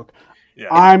Tomahawk. Yeah.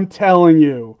 I'm telling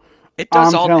you. It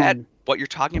does all that, what you're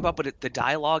talking about, but the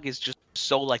dialogue is just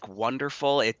so, like,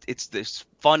 wonderful. It's this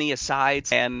funny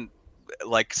asides and,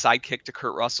 like, sidekick to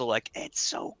Kurt Russell. Like, it's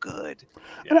so good.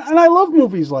 And I love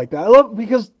movies like that.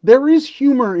 Because there is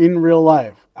humor in real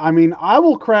life. I mean, I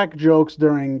will crack jokes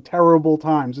during terrible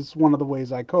times. It's one of the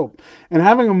ways I cope. And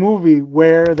having a movie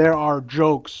where there are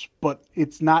jokes, but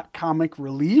it's not comic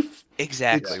relief.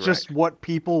 Exactly. It's just what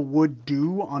people would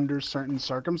do under certain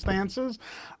circumstances.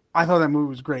 I thought that movie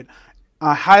was great.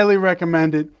 I highly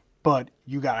recommend it, but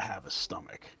you gotta have a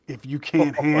stomach. If you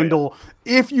can't handle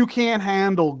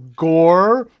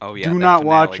gore, do not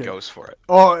watch it. Goes for it.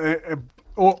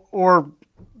 Or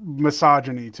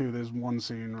misogyny too. There's one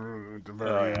scene at the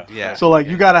very end. Yeah. So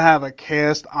you gotta have a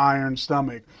cast iron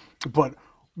stomach. But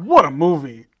what a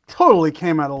movie! Totally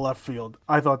came out of left field.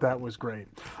 I thought that was great.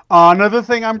 Another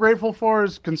thing I'm grateful for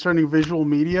is concerning visual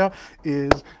media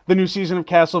is the new season of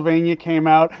Castlevania came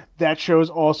out. That show's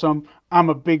awesome. I'm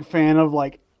a big fan of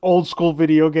like old school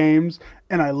video games,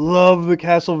 and I love the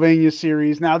Castlevania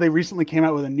series. Now they recently came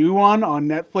out with a new one on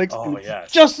Netflix, and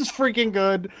it's just as freaking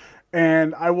good.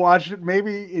 And I watched it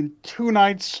maybe in 2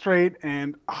 nights straight,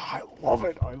 and I love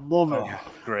it. I love it.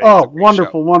 Great. Oh,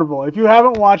 wonderful, wonderful. If you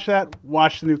haven't watched that,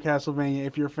 watch the new Castlevania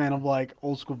if you're a fan of like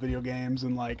old school video games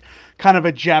and like kind of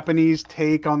a Japanese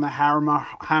take on the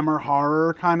Hammer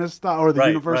horror kind of stuff, or the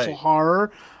Universal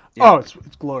horror. Yeah. Oh, it's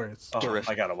glorious. Terrific.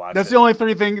 I gotta watch. That's the only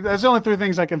 3 things. That's the only 3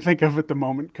 things I can think of at the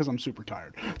moment because I'm super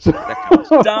tired. So.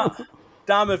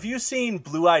 Dom, have you seen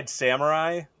Blue-Eyed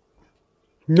Samurai?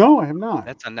 No, I have not.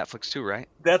 That's on Netflix too, right?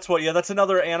 That's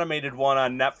another animated one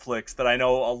on Netflix that I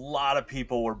know a lot of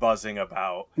people were buzzing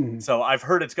about. Mm-hmm. So I've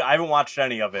heard I haven't watched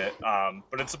any of it,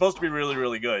 but it's supposed to be really,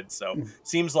 really good. So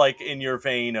seems like in your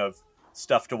vein of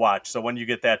stuff to watch. So when you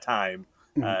get that time,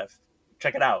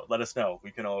 check it out. Let us know.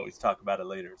 We can always talk about it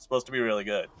later. It's supposed to be really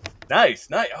good. Nice.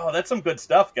 Oh, that's some good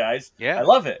stuff, guys. Yeah. I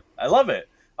love it.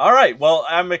 All right. Well,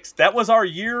 that was our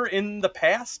year in the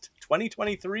past,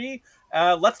 2023.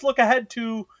 Let's look ahead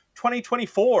to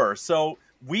 2024. So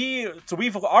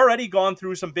we've already gone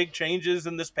through some big changes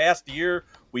in this past year.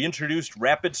 We introduced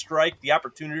Rapid Strike, the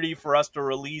opportunity for us to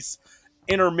release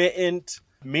intermittent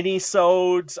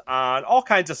mini-sodes on all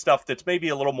kinds of stuff that's maybe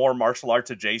a little more martial arts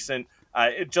adjacent.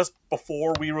 Just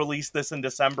before we released this in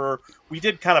December, we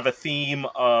did kind of a theme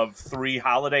of 3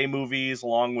 holiday movies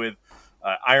along with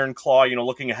Iron Claw,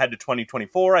 looking ahead to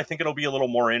 2024. I think it'll be a little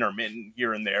more intermittent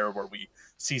here and there where we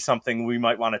see something we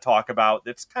might want to talk about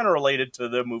that's kind of related to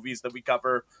the movies that we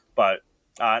cover, but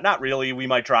not really. We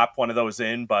might drop one of those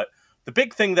in, but the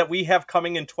big thing that we have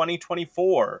coming in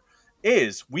 2024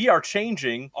 is we are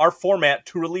changing our format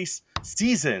to release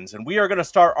seasons, and we are going to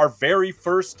start our very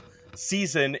first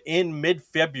season in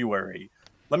mid-February.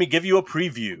 Let me give you a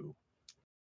preview.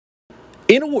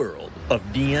 In a world of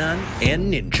neon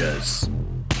and ninjas.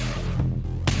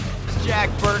 It's Jack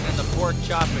Burton and the Pork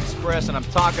Chop Express, and I'm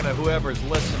talking to whoever's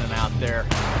listening out there.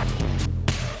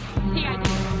 C.I.D.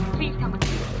 Please come with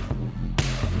me.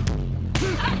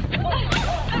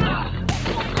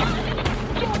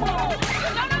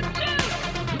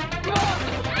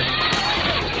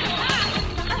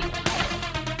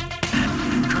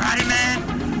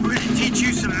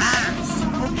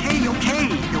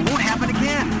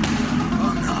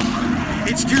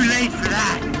 It's too late for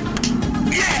that.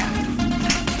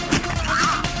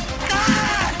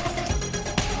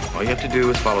 All you have to do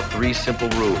is follow 3 simple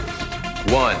rules.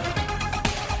 1,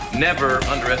 never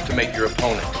underestimate your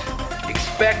opponent.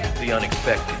 Expect the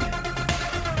unexpected.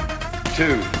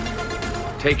 2,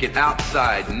 take it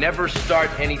outside. Never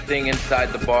start anything inside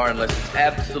the bar unless it's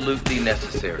absolutely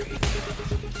necessary.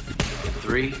 And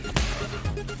 3,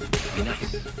 be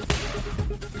nice.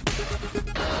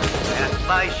 I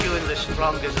advise you in the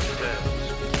strongest of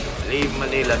terms. Leave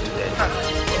Manila to their death.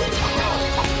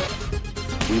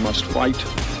 We must fight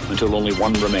until only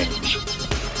one remains.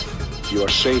 You are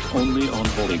safe only on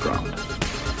holy ground.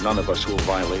 None of us will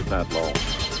violate that law.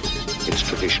 It's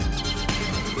tradition.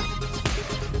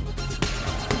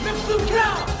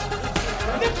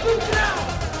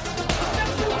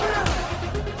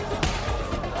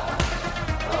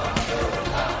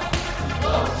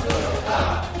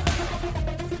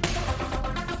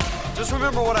 Just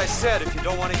remember what I said if you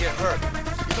don't want to get hurt.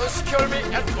 You must kill me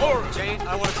at all. Jane,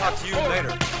 I want to talk to you later.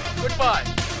 Goodbye.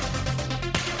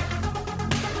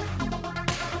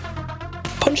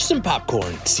 Punches and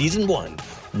Popcorn, Season 1,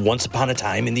 Once Upon a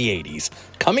Time in the 80s,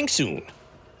 coming soon.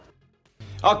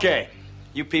 Okay,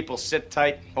 you people sit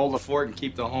tight, hold the fort, and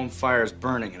keep the home fires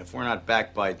burning. And if we're not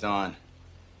back by dawn,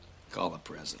 call the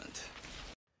president.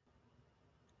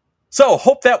 So,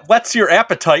 hope that whets your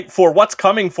appetite for what's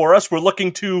coming for us. We're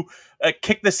looking to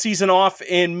kick the season off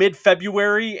in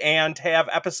mid-February and have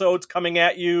episodes coming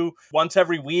at you once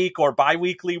every week or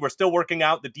bi-weekly. We're still working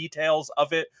out the details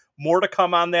of it. More to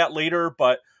come on that later,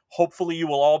 but hopefully you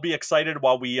will all be excited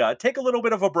while we take a little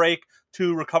bit of a break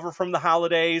to recover from the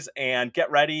holidays and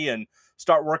get ready and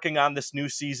start working on this new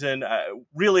season.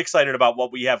 Really excited about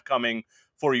what we have coming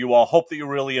for you all. Hope that you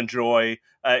really enjoy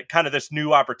kind of this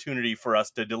new opportunity for us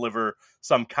to deliver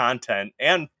some content.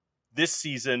 And this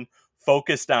season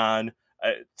focused on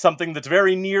something that's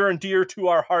very near and dear to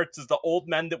our hearts as the old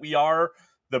men that we are,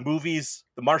 the movies,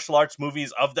 the martial arts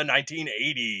movies of the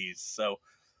 1980s. So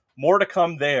more to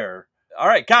come there. All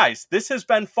right, guys, this has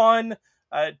been fun.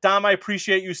 Dom, I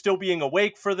appreciate you still being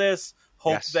awake for this.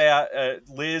 Hope that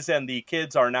Liz and the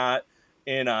kids are not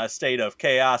in a state of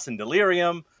chaos and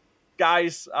delirium.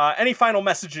 Guys, any final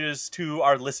messages to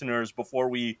our listeners before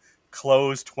we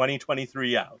close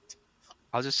 2023 out?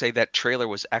 I'll just say that trailer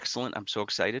was excellent. I'm so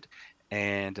excited.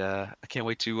 And I can't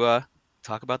wait to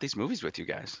talk about these movies with you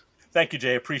guys. Thank you,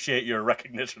 Jay. Appreciate your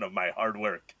recognition of my hard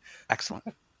work. Excellent.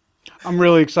 I'm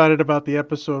really excited about the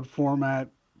episode format,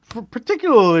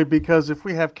 particularly because if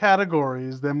we have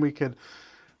categories, then we could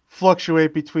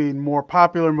fluctuate between more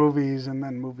popular movies and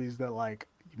then movies that like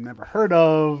you've never heard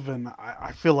of. And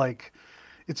I feel like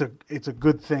it's a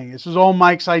good thing. This is all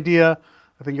Mike's idea.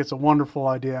 I think it's a wonderful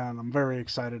idea, and I'm very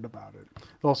excited about it.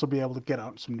 We'll also be able to get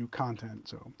out some new content,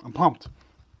 so I'm pumped.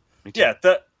 Yeah,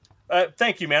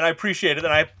 thank you, man. I appreciate it,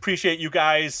 and I appreciate you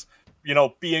guys,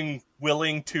 being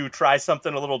willing to try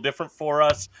something a little different for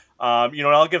us. And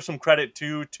I'll give some credit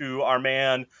to our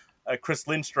man, Chris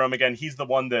Lindstrom. Again, he's the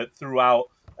one that threw out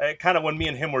kind of when me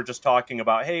and him were just talking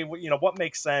about, hey, what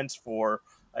makes sense for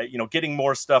getting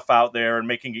more stuff out there and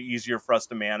making it easier for us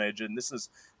to manage. And this is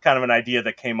kind of an idea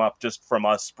that came up just from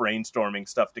us brainstorming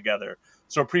stuff together.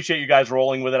 So appreciate you guys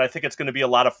rolling with it. I think it's going to be a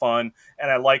lot of fun.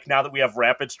 And I like now that we have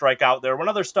Rapid Strike out there, when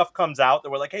other stuff comes out that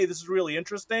we're like, hey, this is really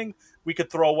interesting, we could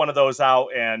throw one of those out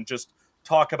and just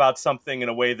talk about something in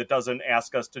a way that doesn't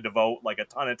ask us to devote like a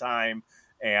ton of time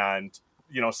and,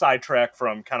 sidetrack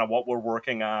from kind of what we're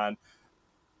working on.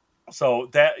 So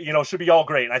that, should be all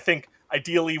great. And I think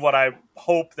ideally what I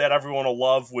hope that everyone will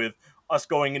love with us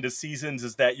going into seasons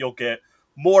is that you'll get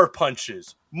more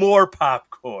punches, more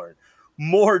popcorn,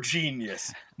 more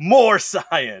genius, more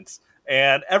science,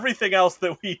 and everything else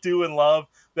that we do and love,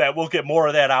 that we'll get more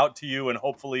of that out to you, and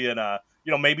hopefully in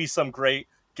maybe some great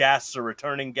guests or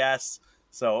returning guests.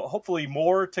 So hopefully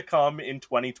more to come in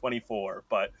 2024.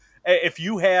 But if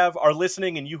you are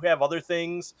listening and you have other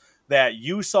things that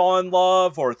you saw and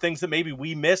love, or things that maybe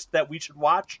we missed that we should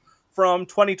watch from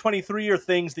 2023, or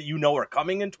things that are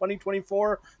coming in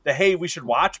 2024 that, hey, we should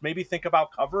watch, maybe think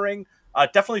about covering,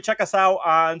 definitely check us out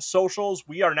on socials.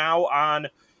 We are now on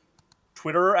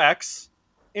Twitter, X,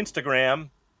 Instagram,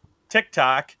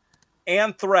 TikTok,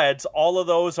 and Threads. All of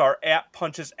those are at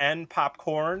Punches and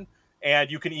Popcorn.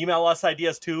 And you can email us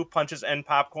ideas too,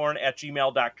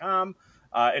 punchesandpopcorn@gmail.com.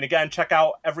 And again, check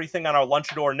out everything on our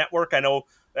Lunchador network. I know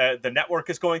the network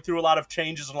is going through a lot of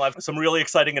changes and we'll have some really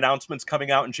exciting announcements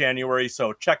coming out in January.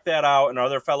 So check that out and our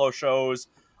other fellow shows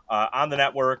on the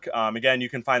network. Again, you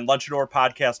can find Lunchador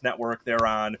Podcast Network. They're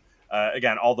on,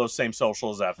 again, all those same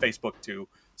socials, Facebook too.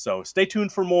 So stay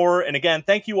tuned for more. And again,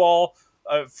 thank you all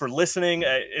for listening.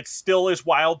 It still is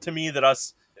wild to me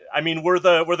that we're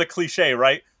the cliche,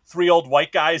 right? 3 old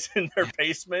white guys in their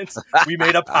basements. We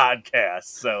made a podcast.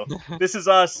 So this is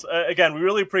us. Again, we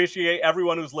really appreciate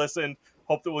everyone who's listened.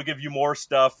 Hope that we'll give you more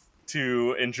stuff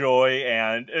to enjoy.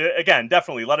 And again,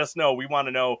 definitely let us know. We want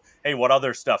to know, hey, what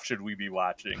other stuff should we be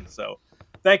watching? So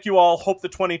thank you all. Hope the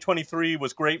 2023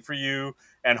 was great for you,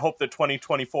 and hope the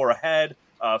 2024 ahead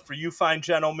for you fine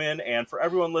gentlemen, and for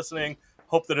everyone listening,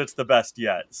 hope that it's the best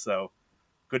yet. So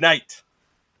good night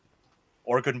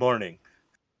or good morning.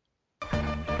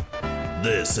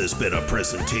 This has been a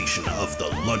presentation of the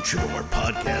Lunchador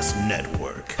Podcast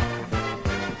Network.